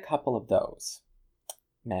read a couple of those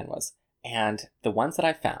manhwas. And the ones that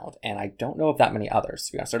I found, and I don't know of that many others,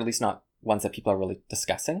 to be honest, or at least not ones that people are really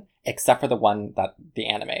discussing, except for the one that the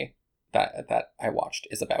anime that I watched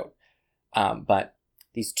is about. But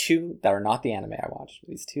these two that are not the anime I watched,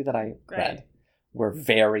 these two that I read, were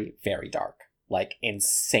very, very dark, like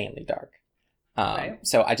insanely dark.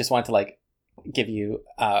 So I just wanted to like give you,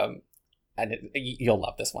 and you'll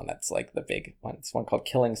love this one. That's like the big one. It's one called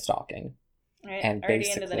Killing Stalking. Right. And already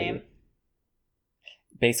into the name.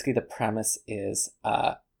 Basically, the premise is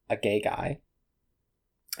a gay guy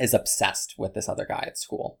is obsessed with this other guy at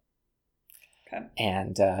school. Okay.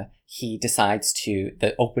 And he decides to,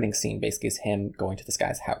 the opening scene basically is him going to this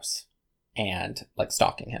guy's house and like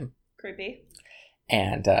stalking him. Creepy.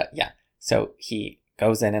 And so he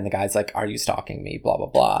goes in and the guy's like, "Are you stalking me? Blah, blah,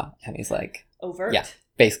 blah." And he's like, overt. "Yeah,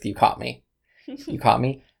 basically you caught me. You caught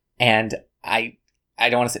me." And I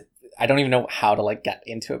don't want to say, I don't even know how to like get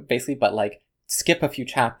into it basically, but like skip a few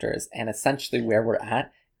chapters and essentially where we're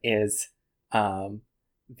at is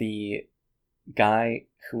the guy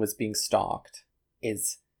who was being stalked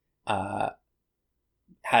is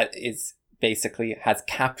basically has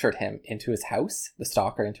captured him into his house, the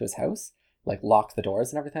stalker into his house, like locked the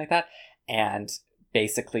doors and everything like that, and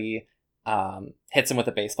basically hits him with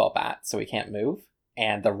a baseball bat so he can't move.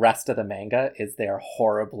 And the rest of the manga is their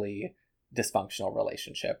horribly dysfunctional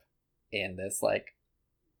relationship in this like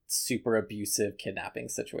super abusive kidnapping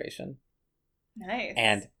situation. Nice.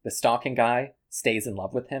 And the stalking guy stays in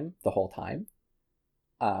love with him the whole time,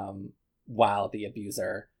 while the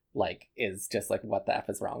abuser like is just like, "What the F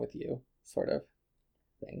is wrong with you?" sort of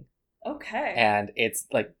thing. Okay. And it's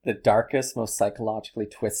like the darkest, most psychologically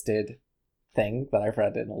twisted thing that I've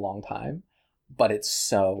read in a long time, but it's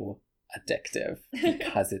so addictive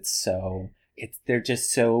because they're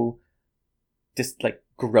just so just like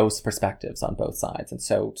gross perspectives on both sides and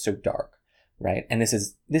so dark. Right. And this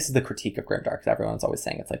is the critique of grimdark. Everyone's always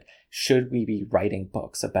saying, it's like, should we be writing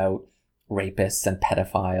books about rapists and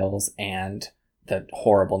pedophiles and the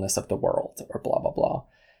horribleness of the world or blah, blah, blah.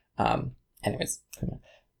 Anyways,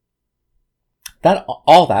 that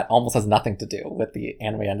almost has nothing to do with the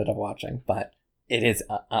anime I ended up watching, but it is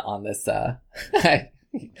on this,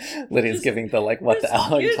 Lydia's giving the like, what the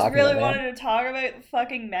hell are you talking really about? wanted to talk about the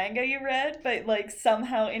fucking manga you read, but like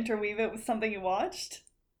somehow interweave it with something you watched?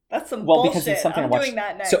 That's some bullshit. Because it's something I'm I watched. doing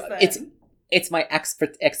that next. So then. it's my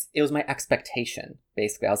it was my expectation,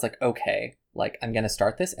 basically. I was like, okay, like I'm gonna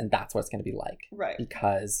start this and that's what it's gonna be like. Right.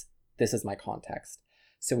 Because this is my context.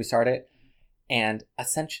 So we started, and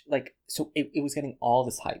essentially like, so it was getting all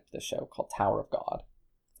this hype, this show called Tower of God.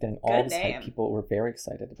 Getting all this hype. People were very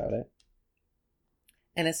excited about it.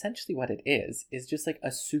 And essentially what it is just like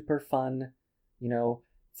a super fun,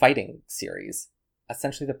 fighting series.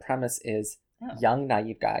 Essentially the premise is young,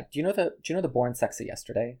 naive guy. Do you know the Born Sexy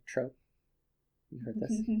Yesterday trope? You heard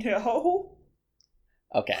this? No.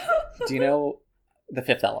 Okay. Do you know The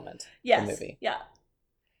Fifth Element? Yes. The movie? Yeah.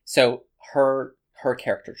 So her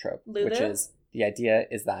character trope, Lulu? which is, the idea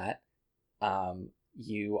is that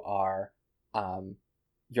you are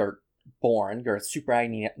you're born, you're a super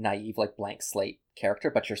naive, like blank slate character,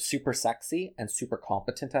 but you're super sexy and super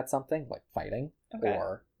competent at something, like fighting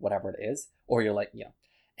or whatever it is. Or you're like,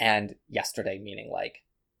 and yesterday meaning like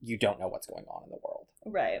you don't know what's going on in the world.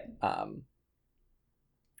 Right.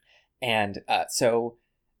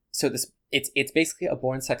 So this it's basically a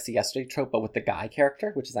born sexy yesterday trope, but with the guy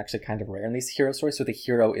character, which is actually kind of rare in these hero stories. So the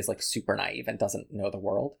hero is like super naive and doesn't know the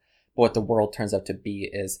world. But what the world turns out to be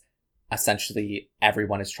is essentially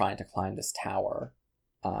everyone is trying to climb this tower,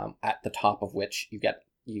 at the top of which you get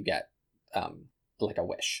like a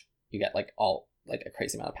wish. You get like a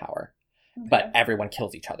crazy amount of power. Okay. But everyone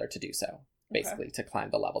kills each other to do so, basically, to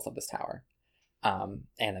climb the levels of this tower. And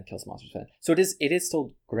then kills monsters. So it is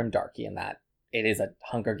still grimdarky in that it is a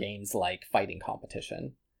Hunger Games like fighting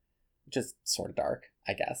competition, which is sort of dark,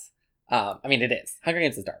 I guess. I mean, it is. Hunger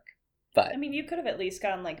Games is dark, but I mean, you could have at least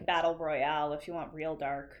gone like Battle Royale if you want real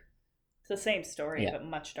dark. It's the same story, but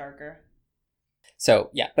much darker. So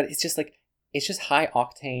yeah, but it's just high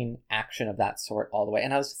octane action of that sort all the way,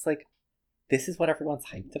 and I was just like, this is what everyone's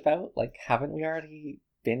hyped about. Like, haven't we already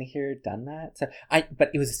been here, done that?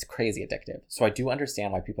 But it was just crazy addictive. So I do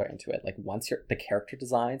understand why people are into it. Like, once the character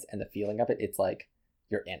designs and the feeling of it, it's like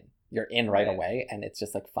you're in right away, and it's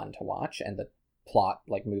just like fun to watch, and the plot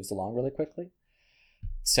like moves along really quickly.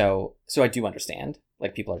 So I do understand,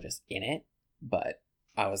 like, people are just in it, but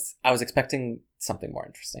I was expecting something more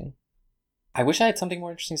interesting. I wish I had something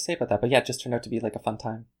more interesting to say about that, but yeah, it just turned out to be like a fun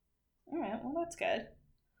time. All right, well, that's good.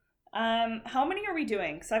 How many are we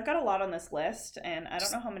doing? Because I've got a lot on this list, and I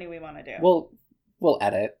don't know how many we want to do. We'll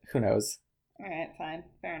edit. Who knows? All right, fine.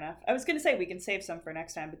 Fair enough. I was going to say we can save some for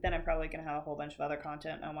next time, but then I'm probably going to have a whole bunch of other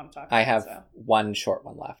content I want to talk about. I have one short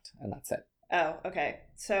one left, and that's it. Oh, okay.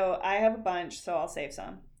 So I have a bunch, so I'll save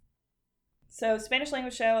some. So Spanish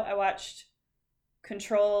language show, I watched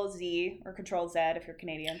Control Z, or Control Z if you're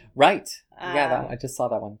Canadian. Right. Yeah, I just saw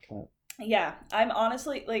that one come out. Yeah, I'm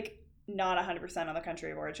honestly, like, not 100% on the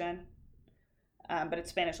country of origin, but it's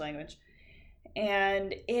Spanish language.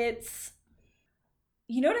 And it's,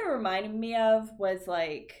 you know what it reminded me of was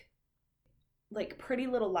like Pretty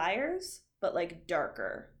Little Liars, but like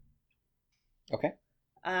darker. Okay.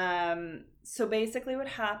 So basically what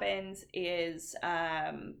happens is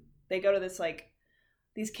they go to this, like,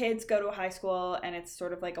 these kids go to a high school, and it's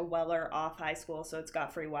sort of like a Weller-off high school, so it's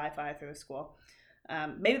got free Wi-Fi through the school.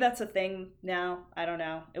 Maybe that's a thing now. I don't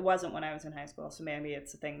know. It wasn't when I was in high school, so maybe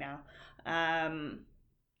it's a thing now.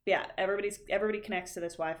 Yeah, everybody connects to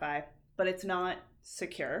this Wi-Fi, but it's not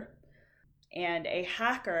secure. And a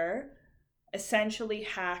hacker essentially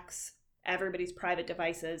hacks everybody's private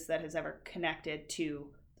devices that has ever connected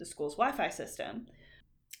to the school's Wi-Fi system.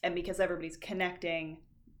 And because everybody's connecting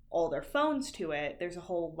all their phones to it, there's a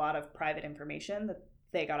whole lot of private information that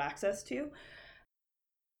they got access to.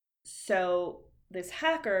 So this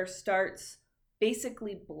hacker starts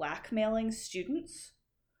basically blackmailing students.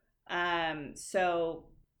 So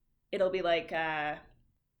it'll be like,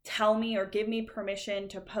 tell me or give me permission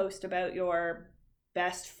to post about your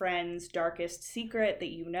best friend's darkest secret that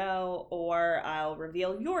you know, or I'll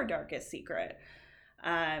reveal your darkest secret.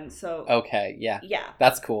 Okay, yeah,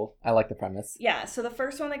 that's cool. I like the premise. Yeah, so the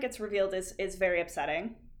first one that gets revealed is very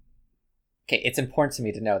upsetting. Okay, it's important to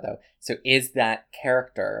me to know though. So is the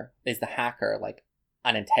hacker like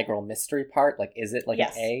an integral mystery part? Like, is it like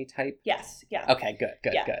an A type? Yes. Yeah. Okay, good.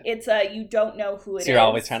 It's you don't know who it is. So you're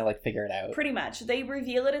always trying to like figure it out. Pretty much. They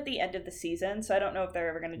reveal it at the end of the season, so I don't know if they're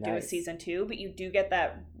ever going to do a season 2, but you do get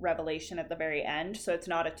that revelation at the very end, so it's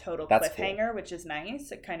not a total cliffhanger, cool. Which is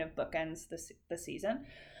nice. It kind of bookends the season.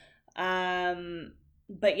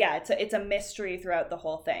 But yeah, it's a mystery throughout the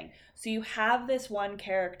whole thing. So you have this one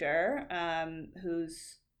character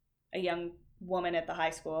who's a young woman at the high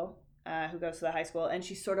school, who goes to the high school, and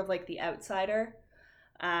she's sort of like the outsider.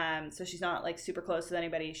 So she's not like super close with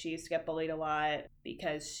anybody. She used to get bullied a lot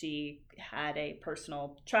because she had a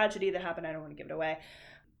personal tragedy that happened. I don't want to give it away,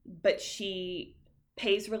 but she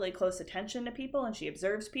pays really close attention to people, and she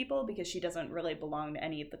observes people because she doesn't really belong to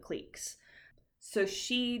any of the cliques. So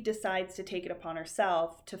she decides to take it upon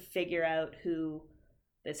herself to figure out who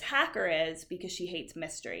this hacker is because she hates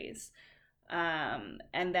mysteries. And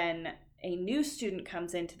then a new student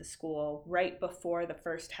comes into the school right before the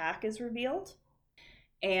first hack is revealed.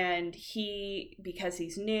 And he, because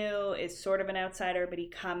he's new, is sort of an outsider, but he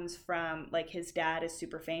comes from, like, his dad is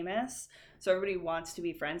super famous, so everybody wants to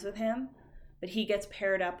be friends with him. But he gets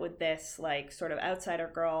paired up with this, like, sort of outsider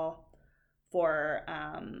girl for,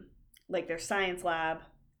 like, their science lab,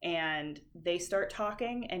 and they start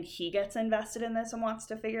talking, and he gets invested in this and wants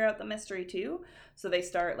to figure out the mystery too. So they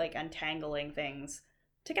start, like, untangling things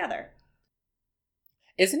together.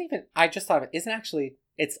 I just thought of it, isn't actually,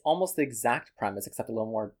 it's almost the exact premise, except a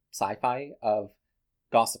little more sci-fi of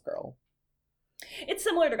Gossip Girl. It's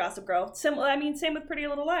similar to Gossip Girl. Same with Pretty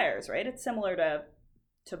Little Liars, right? It's similar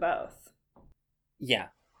to both. Yeah.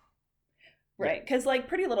 Right, because like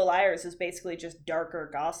Pretty Little Liars is basically just darker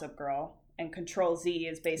Gossip Girl, and Control Z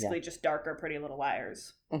is basically just darker Pretty Little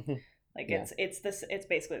Liars. Mm-hmm. Like Yeah. it's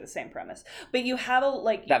basically the same premise. But you have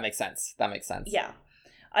That makes sense. Yeah.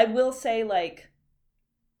 I will say, like,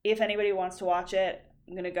 if anybody wants to watch it,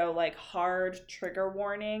 I'm gonna go like hard trigger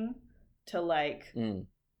warning to like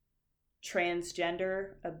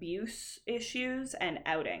transgender abuse issues and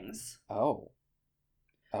outings. Oh.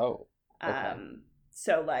 Okay.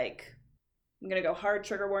 So like I'm gonna go hard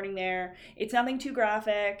trigger warning there. It's nothing too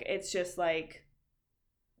graphic. It's just like,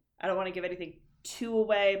 I don't want to give anything too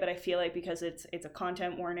away, but I feel like because it's a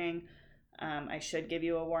content warning, I should give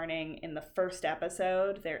you a warning. In the first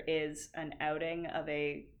episode, there is an outing of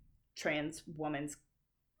a trans woman's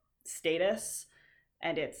status,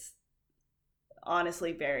 and it's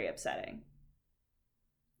honestly very upsetting.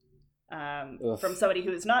 From somebody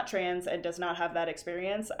who is not trans and does not have that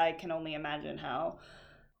experience, I can only imagine how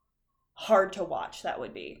hard to watch that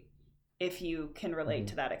would be if you can relate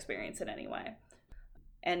to that experience in any way.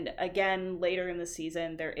 And again, later in the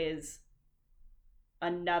season, there is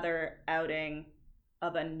another outing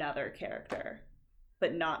of another character,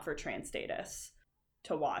 but not for trans status,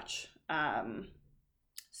 to watch.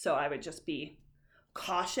 So I would just be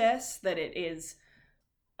cautious that it is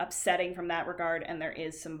upsetting from that regard, and there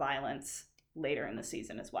is some violence later in the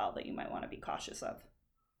season as well that you might want to be cautious of.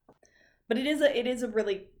 But it is a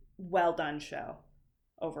really well done show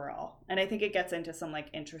overall, and I think it gets into some like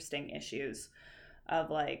interesting issues of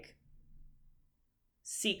like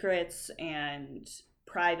secrets and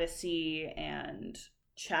privacy and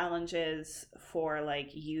challenges for like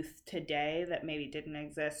youth today that maybe didn't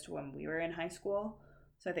exist when we were in high school.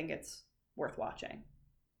 So I think it's worth watching.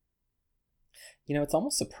 You know, it's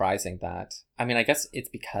almost surprising that, I mean, I guess it's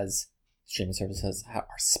because streaming services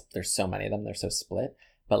there's so many of them, they're so split.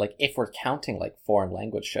 But like, if we're counting like foreign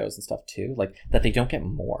language shows and stuff too, like that they don't get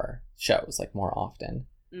more shows like more often.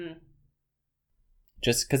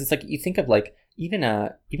 Just because it's like, you think of like even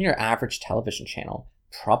your average television channel,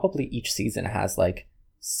 probably each season has like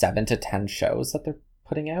 7 to 10 shows that they're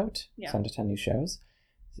putting out. 7 to 10 new shows.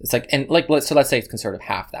 It's like, and like let's say it's conservative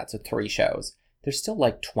half that, so 3 shows. There's still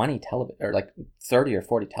like 20 or like 30 or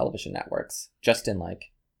 40 television networks just in like,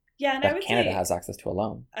 and that Canada has access to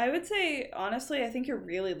alone. I would say, honestly, I think you're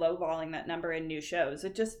really lowballing that number in new shows.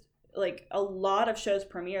 It just, like, a lot of shows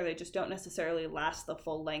premiere, they just don't necessarily last the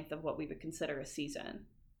full length of what we would consider a season.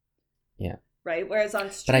 Yeah. Right? Whereas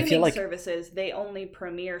on streaming services, they only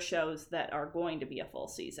premiere shows that are going to be a full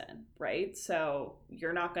season, right? So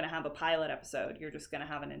you're not going to have a pilot episode. You're just going to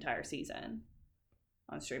have an entire season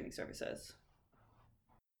on streaming services.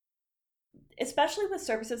 Especially with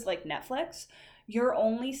services like Netflix, you're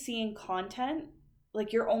only seeing content,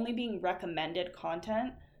 like you're only being recommended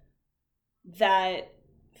content that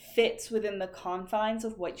fits within the confines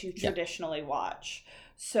of what you traditionally watch.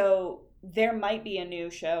 So there might be a new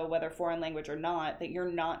show, whether foreign language or not, that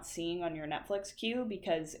you're not seeing on your Netflix queue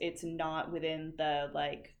because it's not within the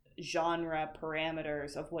like genre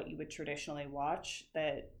parameters of what you would traditionally watch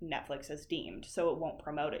that Netflix has deemed. So it won't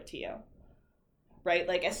promote it to you. Right?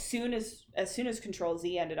 Like as soon as Control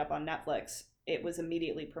Z ended up on Netflix, it was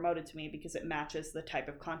immediately promoted to me because it matches the type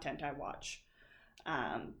of content I watch.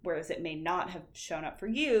 Whereas it may not have shown up for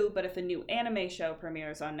you, but if a new anime show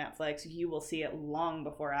premieres on Netflix, you will see it long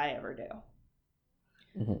before I ever do.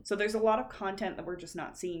 So there's a lot of content that we're just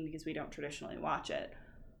not seeing because we don't traditionally watch it.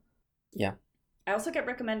 Yeah. I also get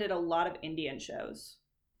recommended a lot of Indian shows.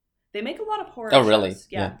 They make a lot of horror shows. Oh, really?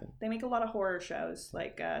 Yeah. They make a lot of horror shows,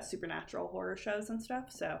 like supernatural horror shows and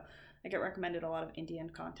stuff. So I get recommended a lot of Indian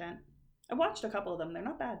content. I watched a couple of them. They're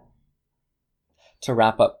not bad. To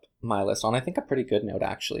wrap up my list on, I think, a pretty good note,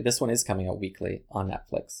 actually. This one is coming out weekly on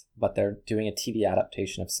Netflix, but they're doing a TV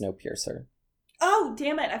adaptation of Snowpiercer. Oh,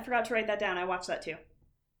 damn it. I forgot to write that down. I watched that too.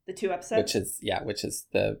 The 2 episodes? Which is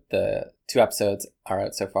the 2 episodes are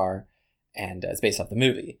out so far, and it's based off the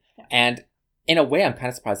movie. Yeah. And in a way, I'm kind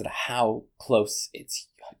of surprised at how close it's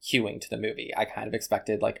hewing to the movie. I kind of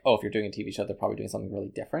expected, like, oh, if you're doing a TV show, they're probably doing something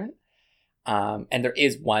really different. And there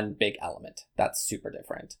is one big element that's super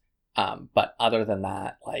different. But other than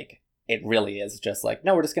that, like, it really is just like,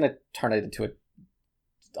 no, we're just going to turn it into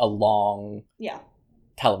a long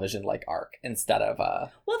television like arc instead of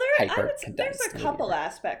there's a couple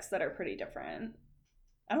aspects that are pretty different.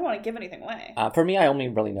 I don't want to give anything away. For me, I only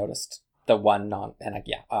really noticed the one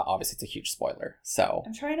obviously it's a huge spoiler. So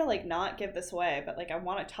I'm trying to like not give this away, but like I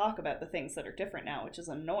want to talk about the things that are different now, which is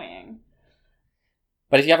annoying.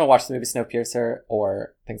 but if you haven't watched the movie Snowpiercer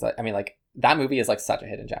or things like, I mean, like that movie is like such a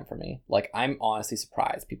hidden gem for me. Like I'm honestly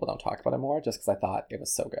surprised people don't talk about it more, just because I thought it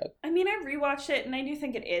was so good. I mean, I rewatched it and I do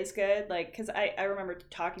think it is good. Like, because I remember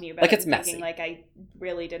talking to you about Like, it it's and thinking, messy. like, I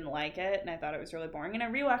really didn't like it and I thought it was really boring. And I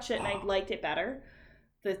rewatched it and I liked it better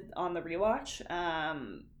on the rewatch.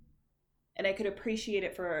 And I could appreciate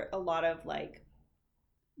it for a lot of like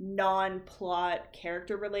non-plot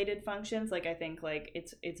character related functions. Like I think like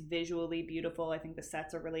it's visually beautiful. I think the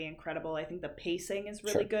sets are really incredible. I think the pacing is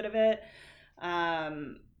really Sure. good of it.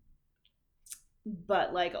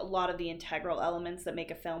 But like a lot of the integral elements that make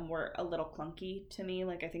a film were a little clunky to me.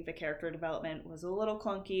 Like I think the character development was a little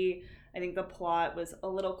clunky. I think the plot was a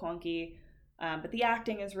little clunky. But the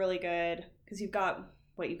acting is really good because you've got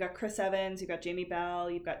Chris Evans, you've got Jamie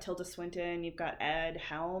Bell, you've got Tilda Swinton, you've got Ed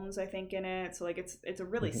Helms, I think, in it. So like it's a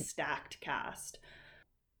really stacked cast.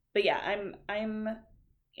 But yeah, I'm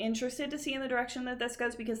interested to see in the direction that this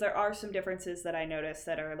goes, because there are some differences that I noticed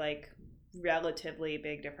that are like relatively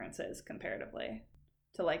big differences comparatively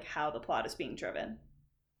to like how the plot is being driven.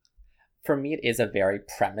 For me, it is a very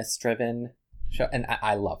premise-driven show, and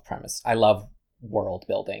I love premise. I love world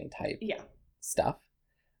building type stuff.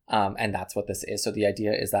 And that's what this is. So the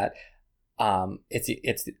idea is that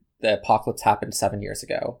it's the apocalypse happened 7 years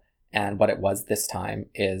ago, and what it was this time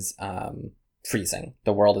is freezing.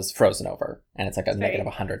 The world is frozen over, and it's like a negative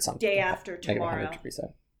 100 something. Day after negative tomorrow. 100 degrees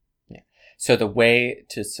out. Yeah. So the way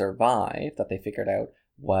to survive that they figured out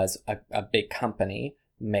was a big company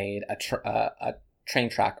made a train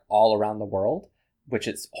track all around the world, which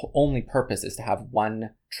its only purpose is to have one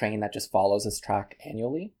train that just follows this track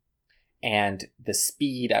annually. And the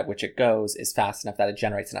speed at which it goes is fast enough that it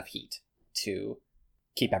generates enough heat to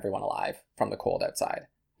keep everyone alive from the cold outside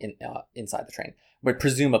inside the train. But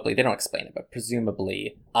presumably, they don't explain it, but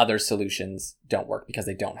presumably other solutions don't work because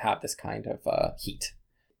they don't have this kind of heat.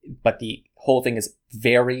 But the whole thing is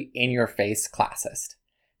very in-your-face classist,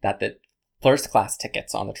 that the first class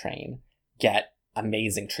tickets on the train get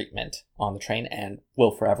amazing treatment on the train and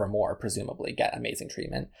will forevermore presumably get amazing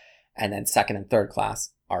treatment. And then second and third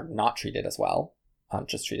class are not treated as well,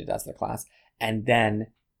 just treated as their class. And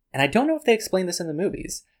I don't know if they explain this in the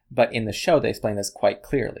movies, but in the show they explain this quite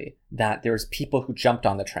clearly, that there's people who jumped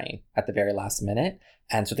on the train at the very last minute,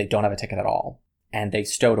 and so they don't have a ticket at all. And they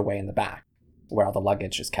stowed away in the back where all the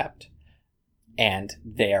luggage is kept. And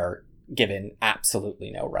they're given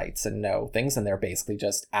absolutely no rights and no things, and they're basically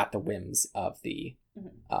just at the whims of the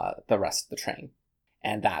rest of the train.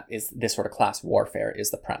 And that is this sort of class warfare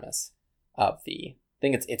is the premise of the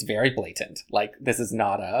thing. It's very blatant. Like, this is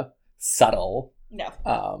not a subtle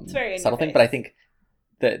it's very subtle thing, but I think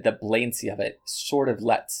the blatancy of it sort of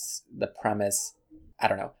lets the premise, I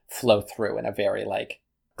don't know, flow through in a very like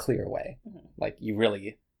clear way. Like you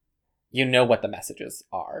know what the messages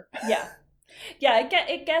are.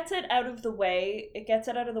 It gets it out of the way. It gets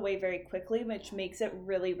it out of the way very quickly, which makes it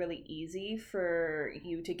really, really easy for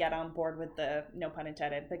you to get on board with the, no pun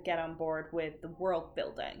intended, but get on board with the world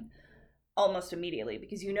building almost immediately,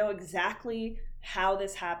 because you know exactly how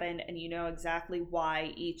this happened and you know exactly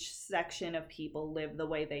why each section of people live the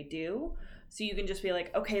way they do. So you can just be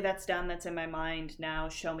like, okay, that's done. That's in my mind. Now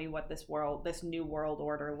show me what this new world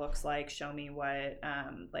order looks like. Show me what,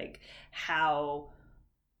 how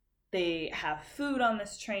they have food on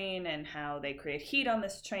this train and how they create heat on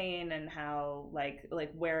this train and how like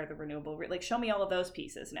where the renewable, like show me all of those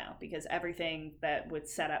pieces now, because everything that would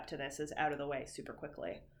set up to this is out of the way super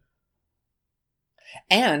quickly.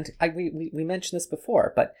 And we mentioned this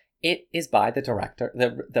before, but it is by the director.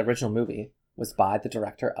 The original movie was by the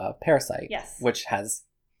director of Parasite. Yes. Which has,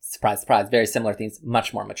 surprise, surprise, very similar themes,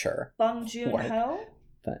 much more mature. Bong Joon-ho?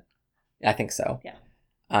 But I think so. Yeah.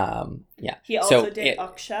 Yeah. He also did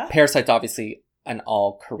Aksha. Parasite's obviously an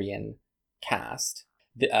all-Korean cast.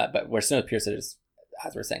 But where Snowpiercer is,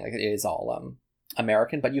 as we're saying, like it is all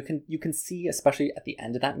American, but you can see, especially at the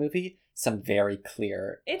end of that movie, some very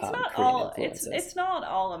clear it's not Korean all influences. it's not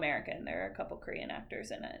all American. There are a couple Korean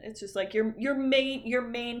actors in it. It's just like your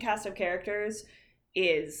main cast of characters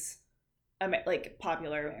is like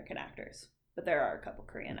popular American actors, but there are a couple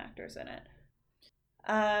Korean actors in it.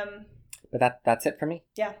 But that's it for me.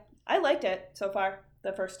 Yeah, I liked it so far.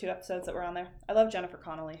 The first 2 episodes that were on there. I love Jennifer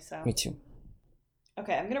Connelly. So Me too.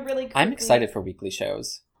 Okay, I'm gonna really. I'm excited for weekly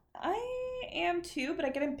shows. I am too, but I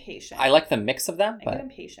get impatient. I like the mix of them, but I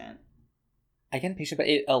get impatient, but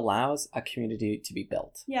it allows a community to be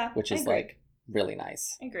built. Yeah, which is like really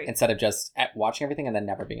nice. I agree. Instead of just watching everything and then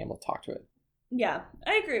never being able to talk to it Yeah,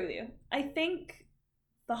 I agree with you. I think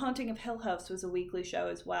The Haunting of Hill House was a weekly show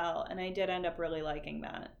as well, and I did end up really liking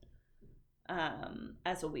that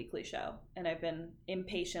as a weekly show, and I've been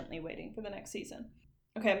impatiently waiting for the next season.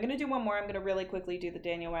 Okay, I'm going to do one more. I'm going to really quickly do the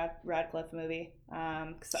Daniel Radcliffe movie,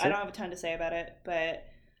 because I don't have a ton to say about it, but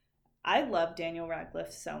I love Daniel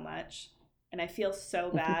Radcliffe so much, and I feel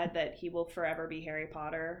so bad that he will forever be Harry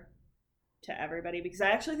Potter to everybody, because I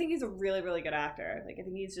actually think he's a really, really good actor. Like, I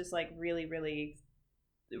think he's just, like, really, really,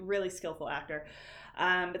 really skillful actor.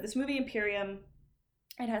 But this movie, Imperium,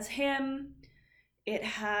 it has him, it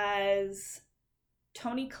has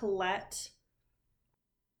Toni Collette.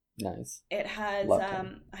 Nice. It has Love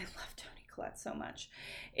him. I love Toni Collette so much.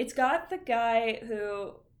 It's got the guy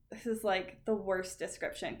who, this is like the worst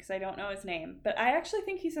description because I don't know his name, but I actually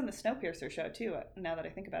think he's in the Snowpiercer show too, now that I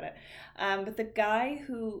think about it. But the guy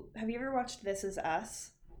who, have you ever watched This Is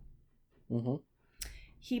Us? Mm-hmm.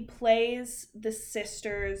 He plays the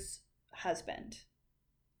sister's husband.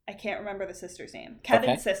 I can't remember the sister's name.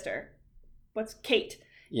 Kevin's sister. What's Kate?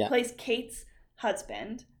 Yeah. Plays Kate's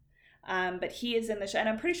husband. But he is in the show, and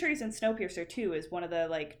I'm pretty sure he's in Snowpiercer too, as one of the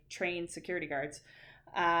like trained security guards,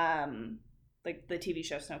 like the TV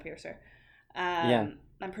show Snowpiercer. Yeah.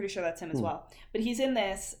 I'm pretty sure that's him as well. But he's in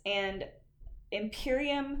this, and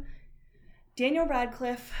Imperium. Daniel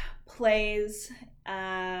Radcliffe plays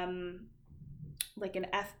like an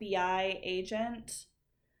FBI agent,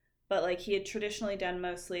 but like he had traditionally done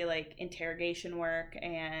mostly like interrogation work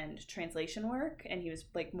and translation work, and he was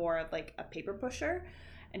like more of like a paper pusher.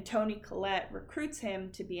 And Toni Collette recruits him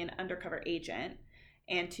to be an undercover agent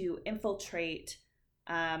and to infiltrate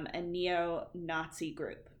a neo-Nazi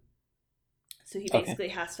group. So he basically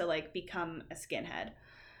has to like become a skinhead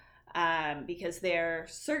because they're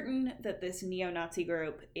certain that this neo-Nazi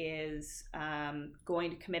group is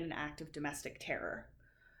going to commit an act of domestic terror.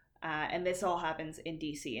 And this all happens in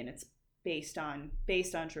DC, and it's based on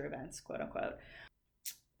true events, quote unquote.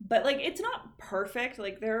 But like, it's not perfect.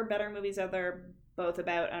 Like, there are better movies out there both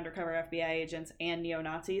about undercover FBI agents and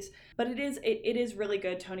neo-Nazis, but it is really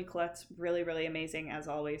good. Toni Collette's really, really amazing as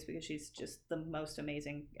always, because she's just the most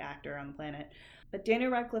amazing actor on the planet. But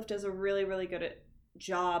Daniel Radcliffe does a really, really good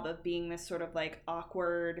job of being this sort of like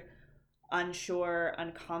awkward, unsure,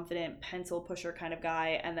 unconfident pencil pusher kind of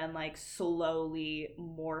guy, and then like slowly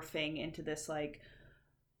morphing into this like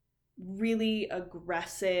really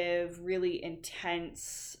aggressive, really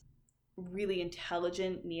intense, really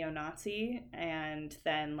intelligent neo-Nazi, and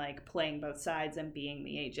then like playing both sides and being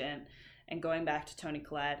the agent and going back to Toni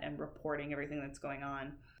Collette and reporting everything that's going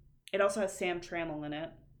on. It also has Sam Trammell in it,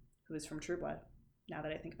 who is from True Blood, now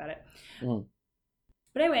that I think about it.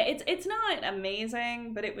 But anyway, it's not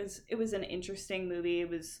amazing, but it was an interesting movie.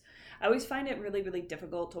 I always find it really, really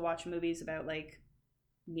difficult to watch movies about like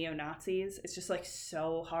neo-Nazis. It's just like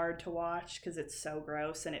so hard to watch because it's so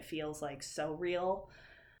gross and it feels like so real.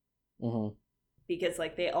 Mm-hmm. Because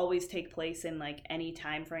like they always take place in like any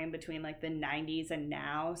time frame between like the 90s and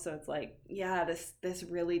now, so it's like, yeah, this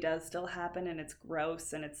really does still happen, and it's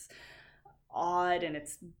gross and it's odd and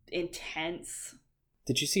it's intense.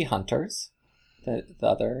 Did you see Hunters? The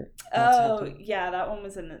other? Yeah, that one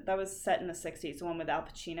was that was set in the 60s, the one with Al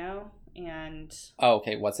Pacino and... Oh,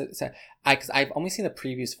 okay, what's it? So, because I've only seen the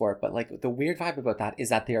previews for it, but like the weird vibe about that is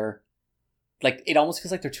that they're like, it almost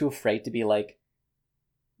feels like they're too afraid to be like,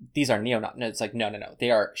 these are neo-Nazis. No, it's like, no. They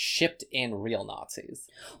are shipped in real Nazis.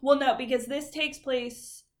 Well, no, because this takes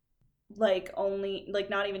place like only, like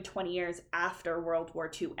not even 20 years after World War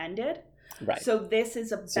II ended. Right. So this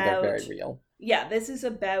is about... So they're very real. Yeah, this is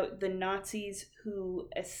about the Nazis who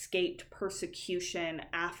escaped persecution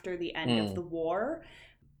after the end of the war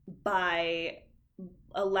by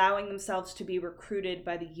allowing themselves to be recruited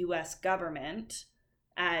by the U.S. government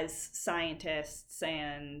as scientists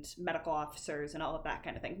and medical officers and all of that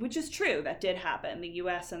kind of thing, which is true. That did happen. The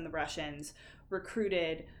U.S. and the Russians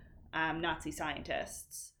recruited Nazi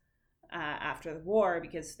scientists after the war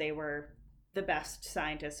because they were the best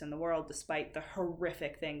scientists in the world, despite the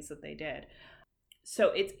horrific things that they did.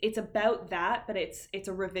 So it's about that, but it's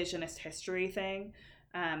a revisionist history thing.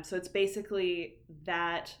 So it's basically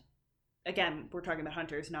that. Again, we're talking about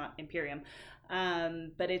Hunters, not Imperium.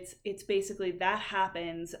 But it's basically that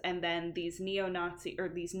happens, and then these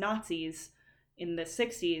these Nazis in the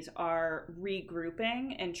 60s are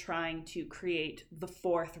regrouping and trying to create the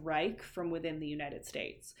Fourth Reich from within the United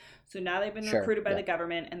States. So now they've been recruited by the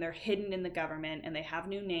government, and they're hidden in the government, and they have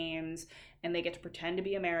new names, and they get to pretend to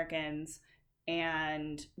be Americans,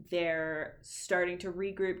 and they're starting to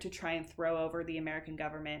regroup to try and throw over the American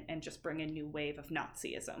government and just bring a new wave of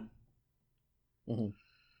Nazism. Mm-hmm.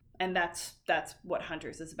 And that's what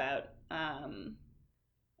Hunters is about. I'm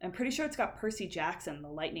pretty sure it's got Percy Jackson, the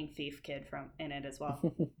lightning thief kid, in it as well.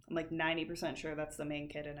 I'm like 90% sure that's the main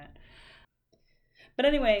kid in it. But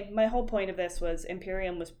anyway, my whole point of this was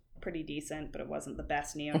Imperium was pretty decent, but it wasn't the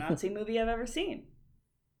best neo-Nazi movie I've ever seen.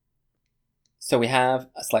 So we have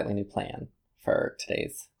a slightly new plan for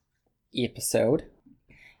today's episode.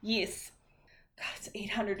 Yes. God, it's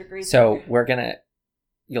 800 degrees. So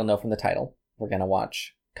you'll know from the title, we're gonna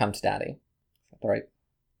watch Come to Daddy. Is that right?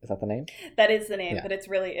 Is that the name? That is the name, Yeah. but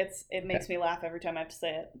it makes me laugh every time I have to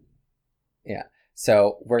say it. Yeah.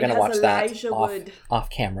 So we're It gonna has watch that Elijah Wood. off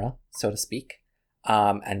camera, so to speak.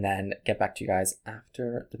 And then get back to you guys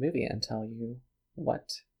after the movie and tell you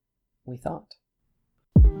what we thought.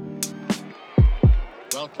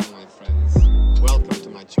 Welcome, my friends. Welcome to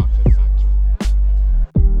my chocolate factory.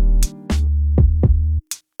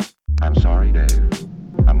 I'm sorry, Dave.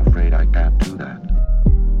 I'm afraid I can't do that.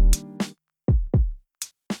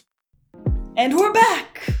 And we're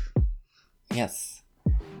back! Yes.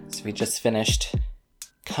 So we just finished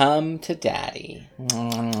Come to Daddy.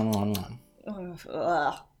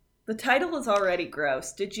 Ugh. The title is already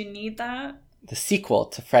gross. Did you need that? The sequel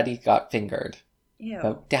to Freddy Got Fingered. Ew.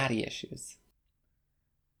 About daddy issues.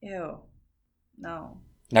 Ew. No.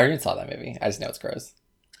 Never even saw that movie. I just know it's gross.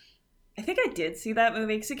 I think I did see that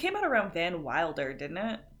movie because it came out around Van Wilder, didn't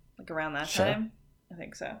it? Like around that Sure. time? I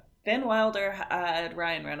think so. Van Wilder had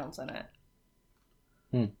Ryan Reynolds in it.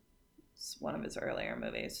 It's one of his earlier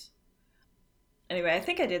movies. Anyway, I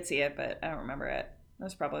think I did see it, but I don't remember it. I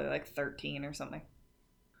was probably like 13 or something.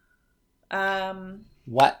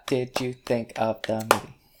 What did you think of the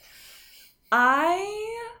movie?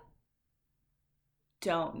 I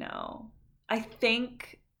don't know. I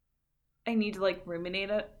think I need to like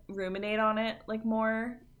ruminate on it like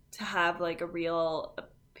more to have like a real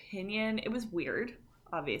opinion. It was weird,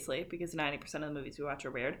 obviously, because 90% of the movies we watch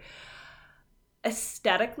are weird.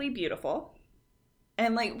 Aesthetically beautiful.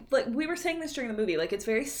 And like we were saying this during the movie, like it's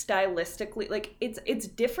very stylistically, like it's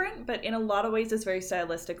different, but in a lot of ways it's very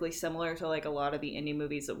stylistically similar to like a lot of the indie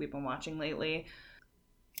movies that we've been watching lately.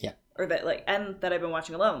 Yeah. Or that like, and that I've been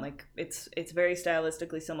watching alone. Like it's very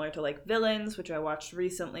stylistically similar to like Villains, which I watched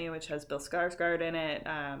recently, which has Bill Skarsgård in it.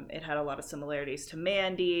 It had a lot of similarities to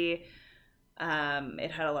Mandy.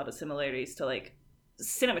 It had a lot of similarities to like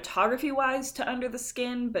cinematography wise to Under the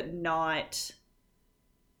Skin, but not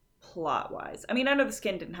plot wise. I mean, Under the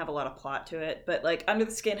Skin didn't have a lot of plot to it, but like Under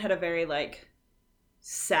the Skin had a very like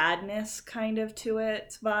sadness kind of to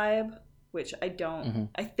it vibe, which I don't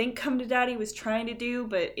I think Come to Daddy was trying to do,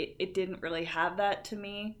 but it didn't really have that to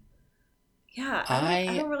me. Yeah,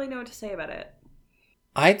 I don't really know what to say about it.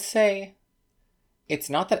 I'd say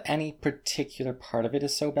it's not that any particular part of it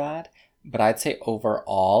is so bad, but I'd say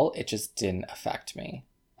overall it just didn't affect me.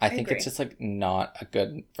 I think agree. it's just like not a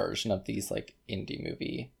good version of these like indie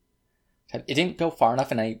movie. It didn't go far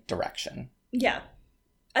enough in any direction. Yeah.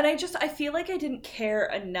 And I feel like I didn't care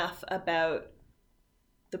enough about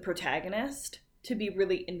the protagonist to be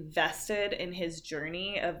really invested in his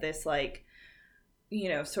journey of this like, you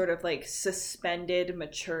know, sort of like suspended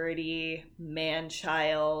maturity,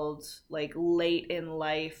 man-child, like late in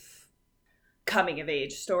life coming of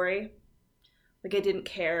age story. Like I didn't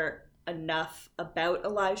care enough about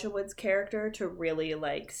Elijah Wood's character to really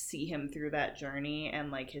like see him through that journey and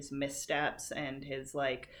like his missteps and his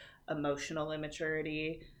like emotional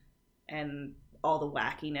immaturity and all the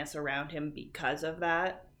wackiness around him because of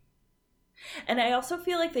that. And I also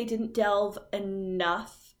feel like they didn't delve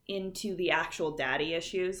enough into the actual daddy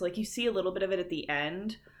issues. Like you see a little bit of it at the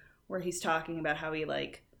end where he's talking about how he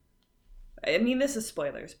like, I mean, this is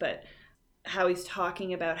spoilers, but how he's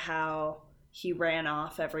talking about how he ran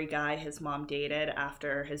off every guy his mom dated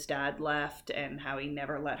after his dad left and how he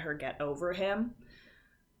never let her get over him.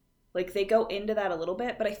 Like they go into that a little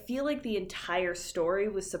bit, but I feel like the entire story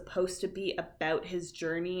was supposed to be about his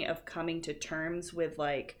journey of coming to terms with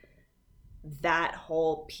like that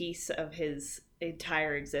whole piece of his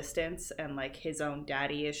entire existence and like his own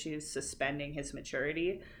daddy issues suspending his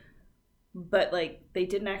maturity. But like they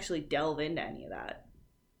didn't actually delve into any of that.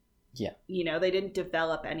 Yeah. You know, they didn't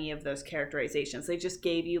develop any of those characterizations. They just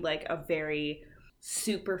gave you like a very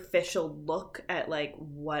superficial look at like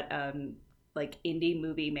what like indie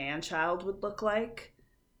movie man-child would look like,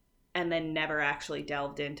 and then never actually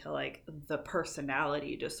delved into like the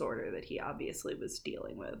personality disorder that he obviously was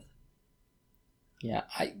dealing with. Yeah,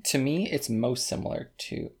 to me it's most similar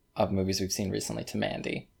to of movies we've seen recently to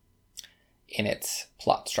Mandy in its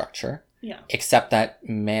plot structure. Yeah. Except that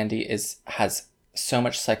Mandy has so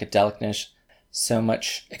much psychedelicness, so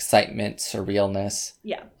much excitement, surrealness.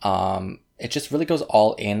 Yeah. It just really goes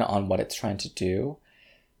all in on what it's trying to do.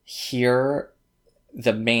 Here,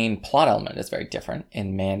 the main plot element is very different.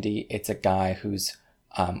 In Mandy, it's a guy whose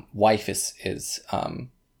wife is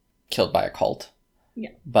killed by a cult.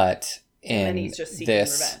 Yeah. But in and he's just seeking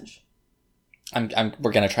this, revenge.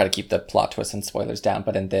 we're gonna try to keep the plot twists and spoilers down.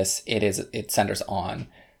 But in this, it centers on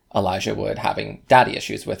Elijah Wood having daddy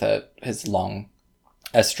issues with his long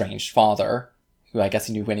estranged father, who I guess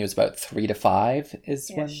he knew when he was about 3 to 5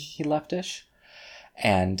 is when he left-ish.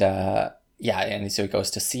 And and so he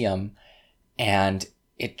goes to see him, and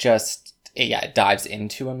it dives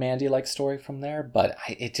into a Mandy-like story from there, but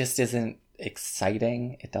it just isn't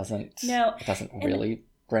exciting. It doesn't really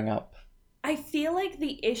bring up. I feel like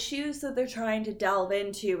the issues that they're trying to delve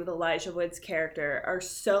into with Elijah Wood's character are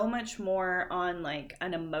so much more on like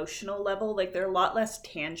an emotional level. Like they're a lot less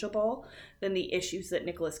tangible than the issues that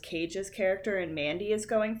Nicolas Cage's character in Mandy is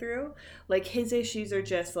going through. Like his issues are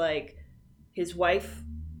just like his wife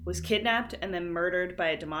was kidnapped and then murdered by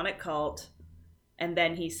a demonic cult, and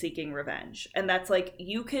then he's seeking revenge. And that's like,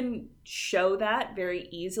 you can show that very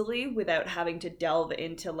easily without having to delve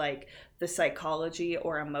into like the psychology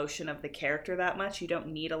or emotion of the character that much. You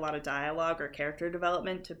don't need a lot of dialogue or character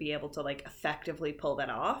development to be able to like effectively pull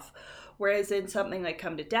that off. Whereas in something like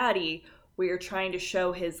Come to Daddy, where you're trying to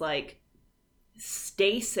show his like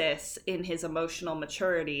stasis in his emotional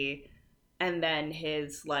maturity, and then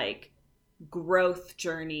his like growth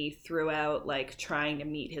journey throughout like trying to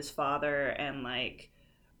meet his father and like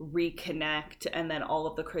reconnect, and then all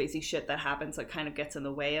of the crazy shit that happens that kind of gets in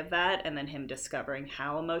the way of that, and then him discovering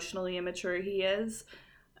how emotionally immature he is,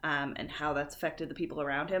 and how that's affected the people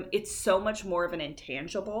around him. It's so much more of an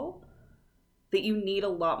intangible that you need a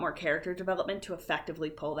lot more character development to effectively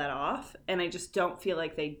pull that off, and I just don't feel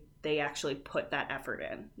like they actually put that effort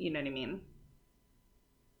in. You know what I mean?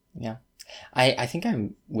 Yeah. I think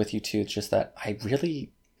I'm with you too. It's just that I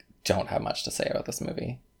really don't have much to say about this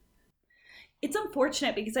movie. It's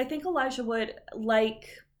unfortunate because I think Elijah Wood, like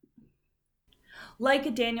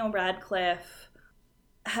a Daniel Radcliffe,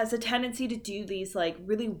 has a tendency to do these like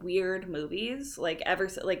really weird movies. Like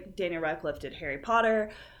Daniel Radcliffe did Harry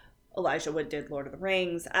Potter, Elijah Wood did Lord of the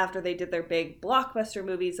Rings. After they did their big blockbuster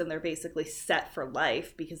movies and they're basically set for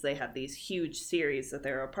life because they have these huge series that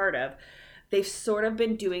they're a part of, they've sort of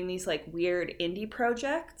been doing these like weird indie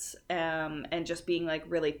projects, and just being like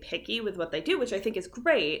really picky with what they do, which I think is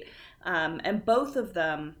great. And both of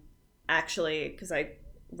them, actually, because I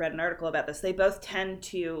read an article about this, they both tend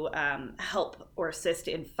to help or assist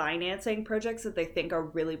in financing projects that they think are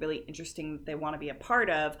really, really interesting, that they want to be a part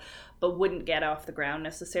of, but wouldn't get off the ground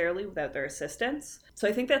necessarily without their assistance. So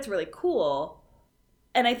I think that's really cool.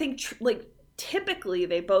 And I think typically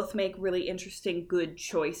they both make really interesting, good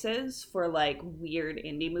choices for like weird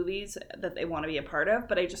indie movies that they want to be a part of.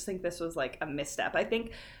 But I just think this was like a misstep. I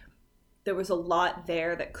think there was a lot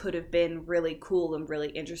there that could have been really cool and really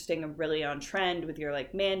interesting and really on trend with your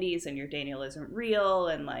like Mandy's and your Daniel Isn't Real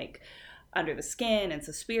and like Under the Skin and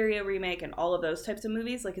Suspiria remake and all of those types of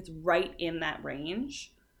movies. Like it's right in that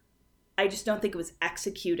range. I just don't think it was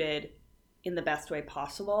executed in the best way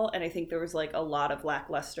possible. And I think there was like a lot of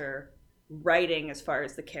lackluster writing as far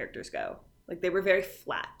as the characters go. Like they were very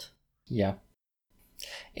flat. Yeah.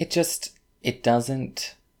 It doesn't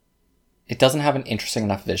have an interesting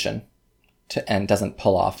enough vision and doesn't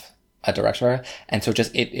pull off a director. And so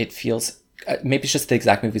just it feels, maybe it's just the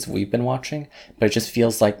exact movies we've been watching, but it just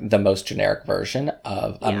feels like the most generic version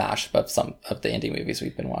of a mashup of some of the indie movies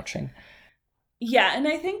we've been watching. Yeah, and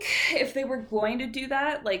I think if they were going to do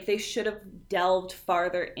that, like they should have delved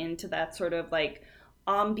farther into that sort of like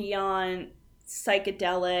ambient,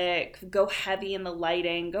 psychedelic, go heavy in the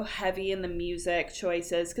lighting, go heavy in the music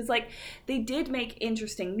choices, because like they did make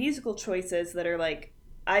interesting musical choices that are like,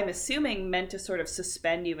 I'm assuming, meant to sort of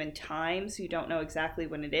suspend you in time so you don't know exactly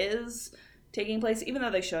when it is taking place. Even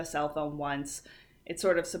though they show a cell phone once, it's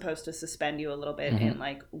sort of supposed to suspend you a little bit in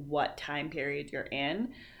like what time period you're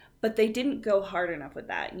in. But they didn't go hard enough with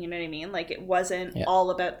that. You know what I mean? Like it wasn't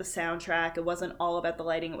all about the soundtrack. It wasn't all about the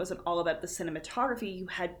lighting. It wasn't all about the cinematography. You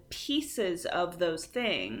had pieces of those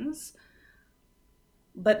things,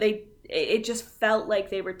 but it just felt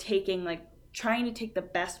like they were trying to take the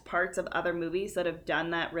best parts of other movies that have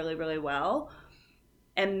done that really, really well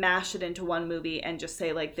and mash it into one movie and just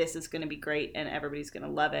say like, this is going to be great and everybody's going to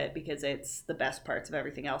love it because it's the best parts of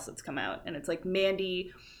everything else that's come out. And it's like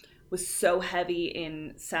Mandy was so heavy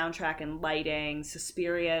in soundtrack and lighting.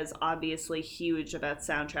 Suspiria is obviously huge about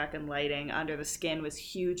soundtrack and lighting. Under the Skin was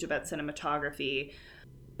huge about cinematography.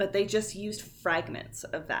 But they just used fragments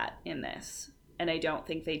of that in this. And I don't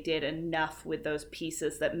think they did enough with those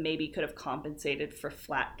pieces that maybe could have compensated for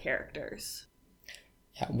flat characters.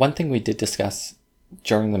 Yeah, one thing we did discuss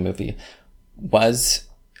during the movie was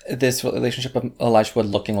this relationship of Elijah Wood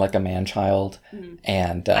looking like a man-child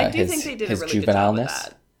and I do his, think they did his a really good job with juvenileness.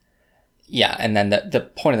 that. Yeah, and then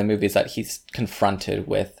the point of the movie is that he's confronted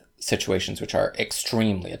with situations which are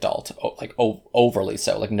extremely adult, like overly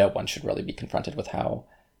so. Like no one should really be confronted with how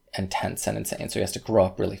intense and insane. So he has to grow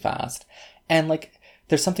up really fast. And like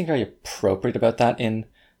there's something very appropriate about that in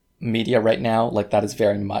media right now. Like that is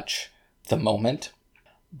very much the moment.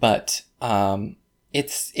 But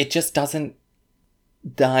it just doesn't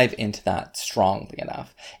dive into that strongly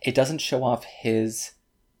enough. It doesn't show off his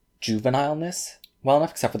juvenileness well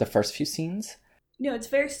enough, except for the first few scenes. No, it's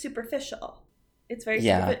very superficial. It's very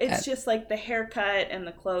it's just like the haircut and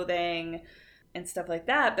the clothing and stuff like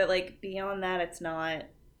that. But like beyond that, it's not,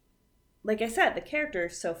 like I said, the character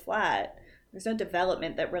is so flat. There's no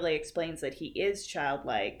development that really explains that he is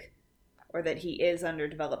childlike or that he is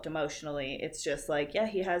underdeveloped emotionally. It's just like, yeah,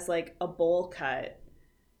 he has like a bowl cut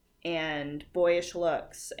and boyish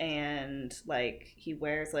looks and like he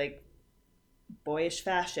wears like boyish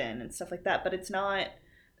fashion and stuff like that. But it's not,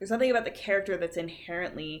 there's nothing about the character that's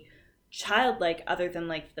inherently childlike other than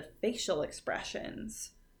like the facial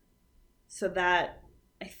expressions. So that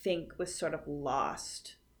I think was sort of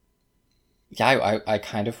lost. Yeah, I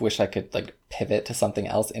kind of wish I could like pivot to something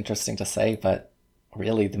else interesting to say, but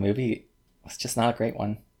really the movie was just not a great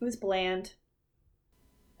one. It was bland.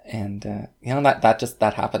 And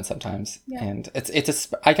that happens sometimes. Yeah. And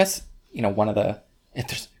I guess, one of the, if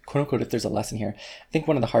there's quote unquote, if there's a lesson here, I think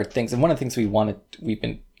one of the hard things, and one of the things we've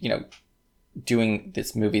been doing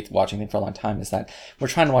this movie watching thing for a long time, is that we're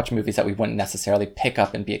trying to watch movies that we wouldn't necessarily pick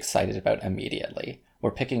up and be excited about immediately.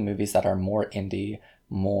 We're picking movies that are more indie,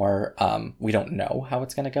 more we don't know how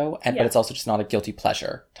it's going to go, but it's also just not a guilty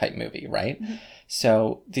pleasure type movie, right? Mm-hmm.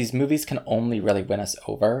 So these movies can only really win us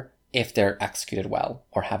over if they're executed well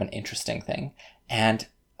or have an interesting thing. And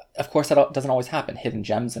of course that doesn't always happen. Hidden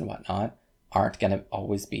gems and whatnot aren't going to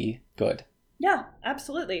always be good. Yeah,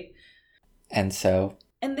 absolutely. And so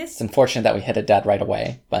it's unfortunate that we hit it dead right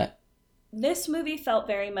away, but this movie felt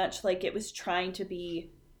very much like it was trying to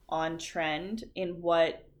be on trend in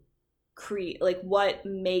what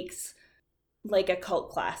makes like a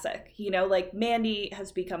cult classic. Like Mandy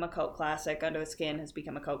has become a cult classic, Under the Skin has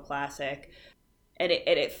become a cult classic, and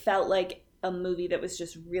it felt like a movie that was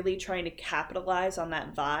just really trying to capitalize on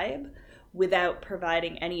that vibe without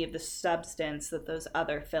providing any of the substance that those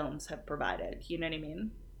other films have provided. You know what I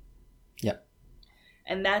mean? Yep.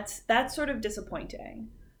 And that's sort of disappointing.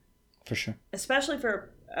 For sure. Especially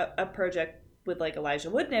for a project with like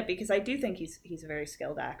Elijah Wood in it, because I do think he's a very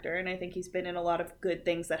skilled actor, and I think he's been in a lot of good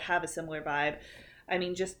things that have a similar vibe. I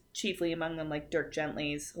mean, just chiefly among them, like Dirk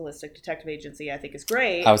Gently's Holistic Detective Agency, I think is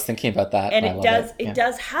great. I was thinking about that. And it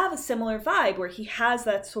does have a similar vibe where he has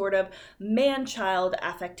that sort of man-child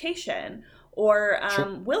affectation. Or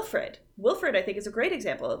Wilfred. Wilfred, I think, is a great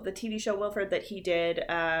example of the TV show Wilfred that he did,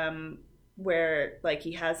 where like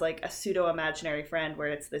he has like a pseudo-imaginary friend where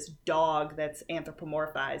it's this dog that's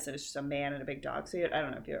anthropomorphized and it's just a man and a big dog. So I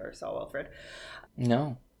don't know if you ever saw Wilfred.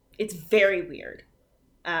 No. It's very weird.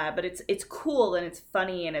 But it's cool and it's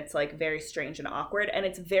funny and it's like very strange and awkward, and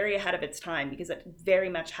it's very ahead of its time because it very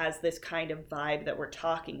much has this kind of vibe that we're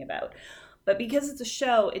talking about. But because it's a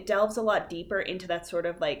show, it delves a lot deeper into that sort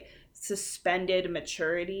of like suspended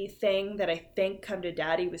maturity thing that I think Come to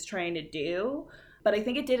Daddy was trying to do. But I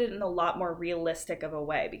think it did it in a lot more realistic of a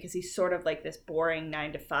way, because he's sort of like this boring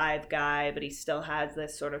 9-to-5 guy, but he still has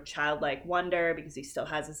this sort of childlike wonder because he still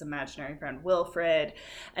has his imaginary friend Wilfred.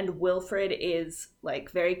 And Wilfred is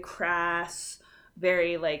like very crass,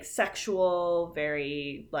 very like sexual,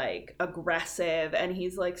 very like aggressive, and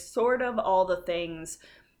he's like sort of all the things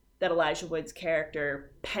that Elijah Wood's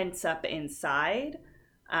character pents up inside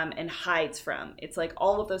and hides from. It's like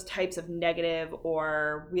all of those types of negative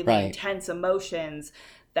or really intense emotions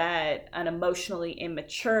that an emotionally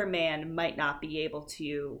immature man might not be able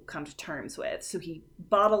to come to terms with. So he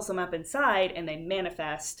bottles them up inside and they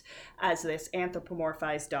manifest as this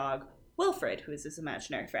anthropomorphized dog, Wilfred, who is his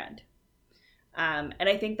imaginary friend. And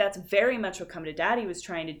I think that's very much what Come to Daddy was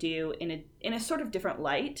trying to do in a sort of different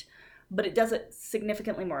light, but it does it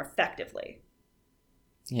significantly more effectively.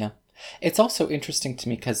 Yeah. It's also interesting to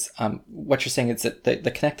me because what you're saying is that the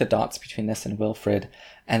connect the dots between this and Wilfred,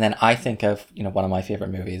 and then I think of, one of my favorite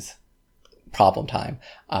movies, Problem Time.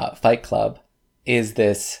 Fight Club is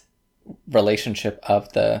this relationship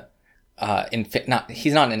of the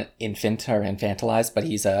he's not an infant or infantilized, but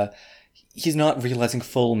he's not realizing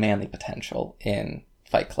full manly potential in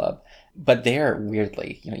Fight Club. But there,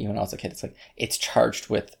 weirdly, even when I was a kid, it's charged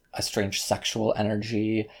with a strange sexual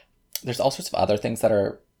energy. There's all sorts of other things that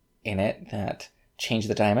are in it that change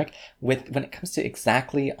the dynamic. When it comes to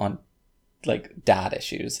exactly on dad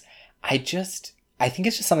issues, I think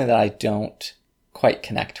it's just something that I don't quite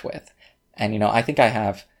connect with. And I think I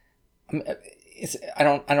have I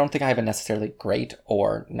don't think I have a necessarily great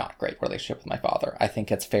or not great relationship with my father. I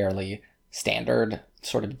think it's fairly standard,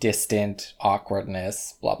 sort of distant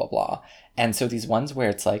awkwardness, blah blah blah. And so these ones where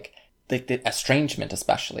it's like the estrangement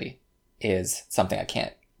especially is something I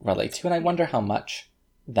can't relate to, and I wonder how much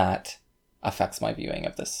that affects my viewing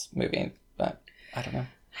of this movie. But I don't know.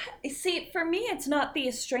 See, for me, it's not the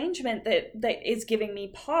estrangement that is giving me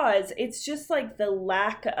pause. It's just the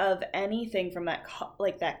lack of anything from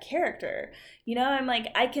that character. I'm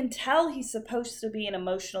I can tell he's supposed to be an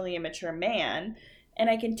emotionally immature man, and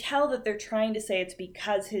I can tell that they're trying to say it's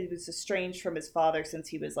because he was estranged from his father since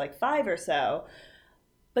he was 5 or so.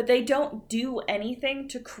 But they don't do anything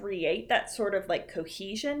to create that sort of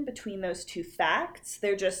cohesion between those two facts.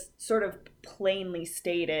 They're just sort of plainly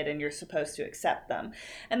stated, and you're supposed to accept them.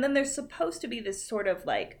 And then there's supposed to be this sort of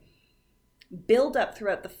build up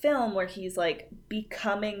throughout the film where he's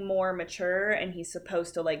becoming more mature, and he's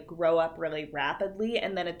supposed to grow up really rapidly.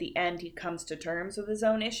 And then at the end, he comes to terms with his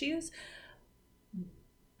own issues.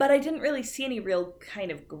 But I didn't really see any real kind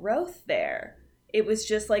of growth there. It was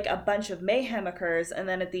just a bunch of mayhem occurs, and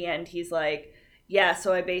then at the end he's yeah,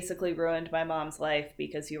 so I basically ruined my mom's life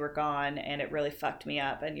because you were gone, and it really fucked me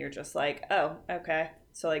up. And you're just oh, okay.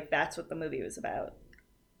 So that's what the movie was about,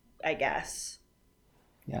 I guess.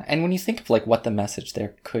 Yeah, and when you think of what the message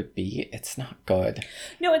there could be, it's not good.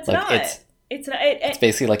 No, it's not. It's not. It's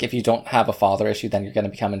basically if you don't have a father issue, then you're going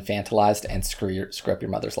to become infantilized and screw up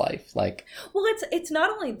your mother's life. Well, it's not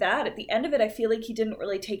only that. At the end of it, I feel he didn't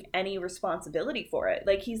really take any responsibility for it.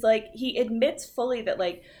 He admits fully that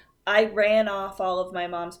I ran off all of my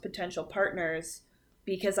mom's potential partners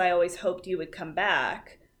because I always hoped you would come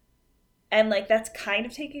back, and that's kind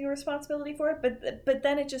of taking responsibility for it. But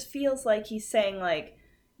then it just feels he's saying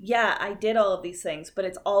yeah, I did all of these things, but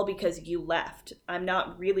it's all because you left. I'm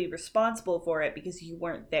not really responsible for it because you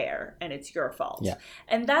weren't there, and it's your fault. Yeah.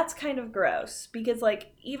 And that's kind of gross because,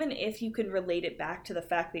 even if you can relate it back to the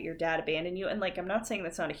fact that your dad abandoned you, and, I'm not saying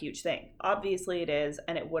that's not a huge thing. Obviously it is,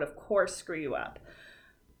 and it would, of course, screw you up.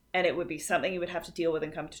 And it would be something you would have to deal with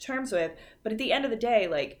and come to terms with. But at the end of the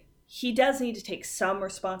day, he does need to take some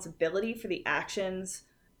responsibility for the actions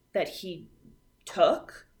that he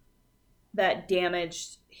took that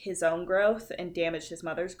damaged his own growth and damaged his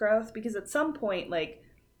mother's growth, because at some point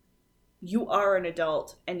you are an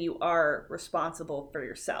adult and you are responsible for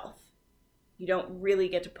yourself. You don't really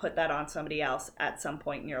get to put that on somebody else at some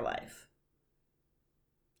point in your life.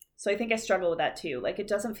 So I think I struggle with that too. It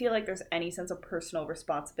doesn't feel there's any sense of personal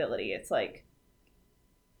responsibility. It's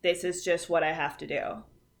this is just what I have to do.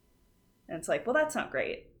 And it's well, that's not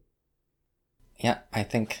great. Yeah, I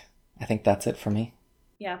think that's it for me.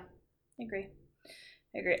 Yeah. I agree.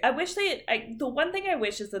 I wish the one thing I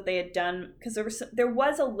wish is that they had done, because there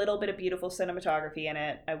was a little bit of beautiful cinematography in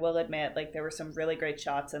it. I will admit, there were some really great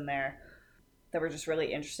shots in there that were just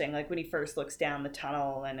really interesting. When he first looks down the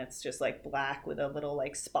tunnel and it's just black with a little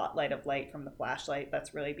spotlight of light from the flashlight.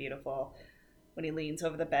 That's really beautiful. When he leans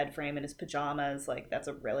over the bed frame in his pajamas, that's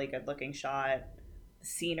a really good looking shot. The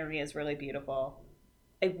scenery is really beautiful.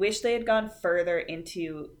 I wish they had gone further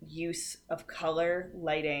into use of color,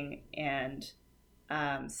 lighting, and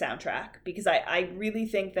soundtrack, because I really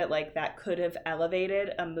think that that could have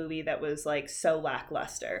elevated a movie that was so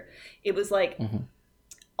lackluster. It was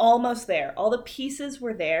almost there. All the pieces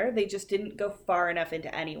were there. They just didn't go far enough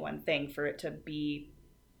into any one thing for it to be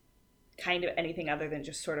kind of anything other than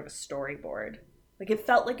just sort of a storyboard. It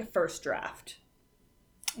felt like a first draft.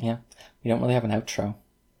 Yeah, we don't really have an outro,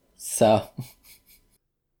 so.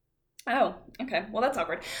 Oh, okay. Well, that's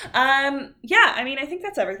awkward. Yeah, I think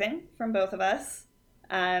that's everything from both of us.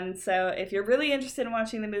 So if you're really interested in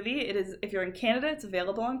watching the movie, if you're in Canada, it's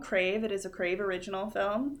available on Crave. It is a Crave original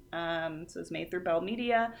film. So it's made through Bell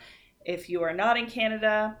Media. If you are not in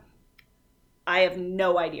Canada, I have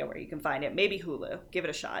no idea where you can find it. Maybe Hulu. Give it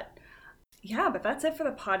a shot. Yeah, but that's it for the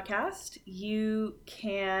podcast. You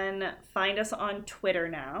can find us on Twitter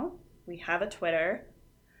now. We have a Twitter.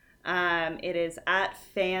 It is at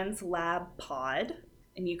FansLabPod,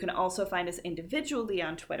 and you can also find us individually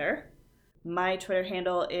on Twitter. My Twitter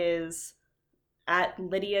handle is at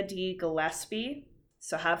Lydia D. Gillespie,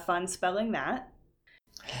 so have fun spelling that.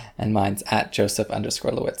 And mine's at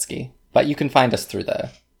Joseph_Lewitsky. But you can find us through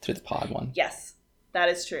the pod one. Yes, that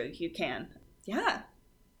is true. You can. Yeah.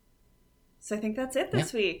 So So I think that's it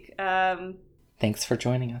this week. Thanks for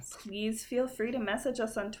joining us. Please feel free to message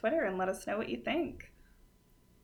us on Twitter and let us know what you think.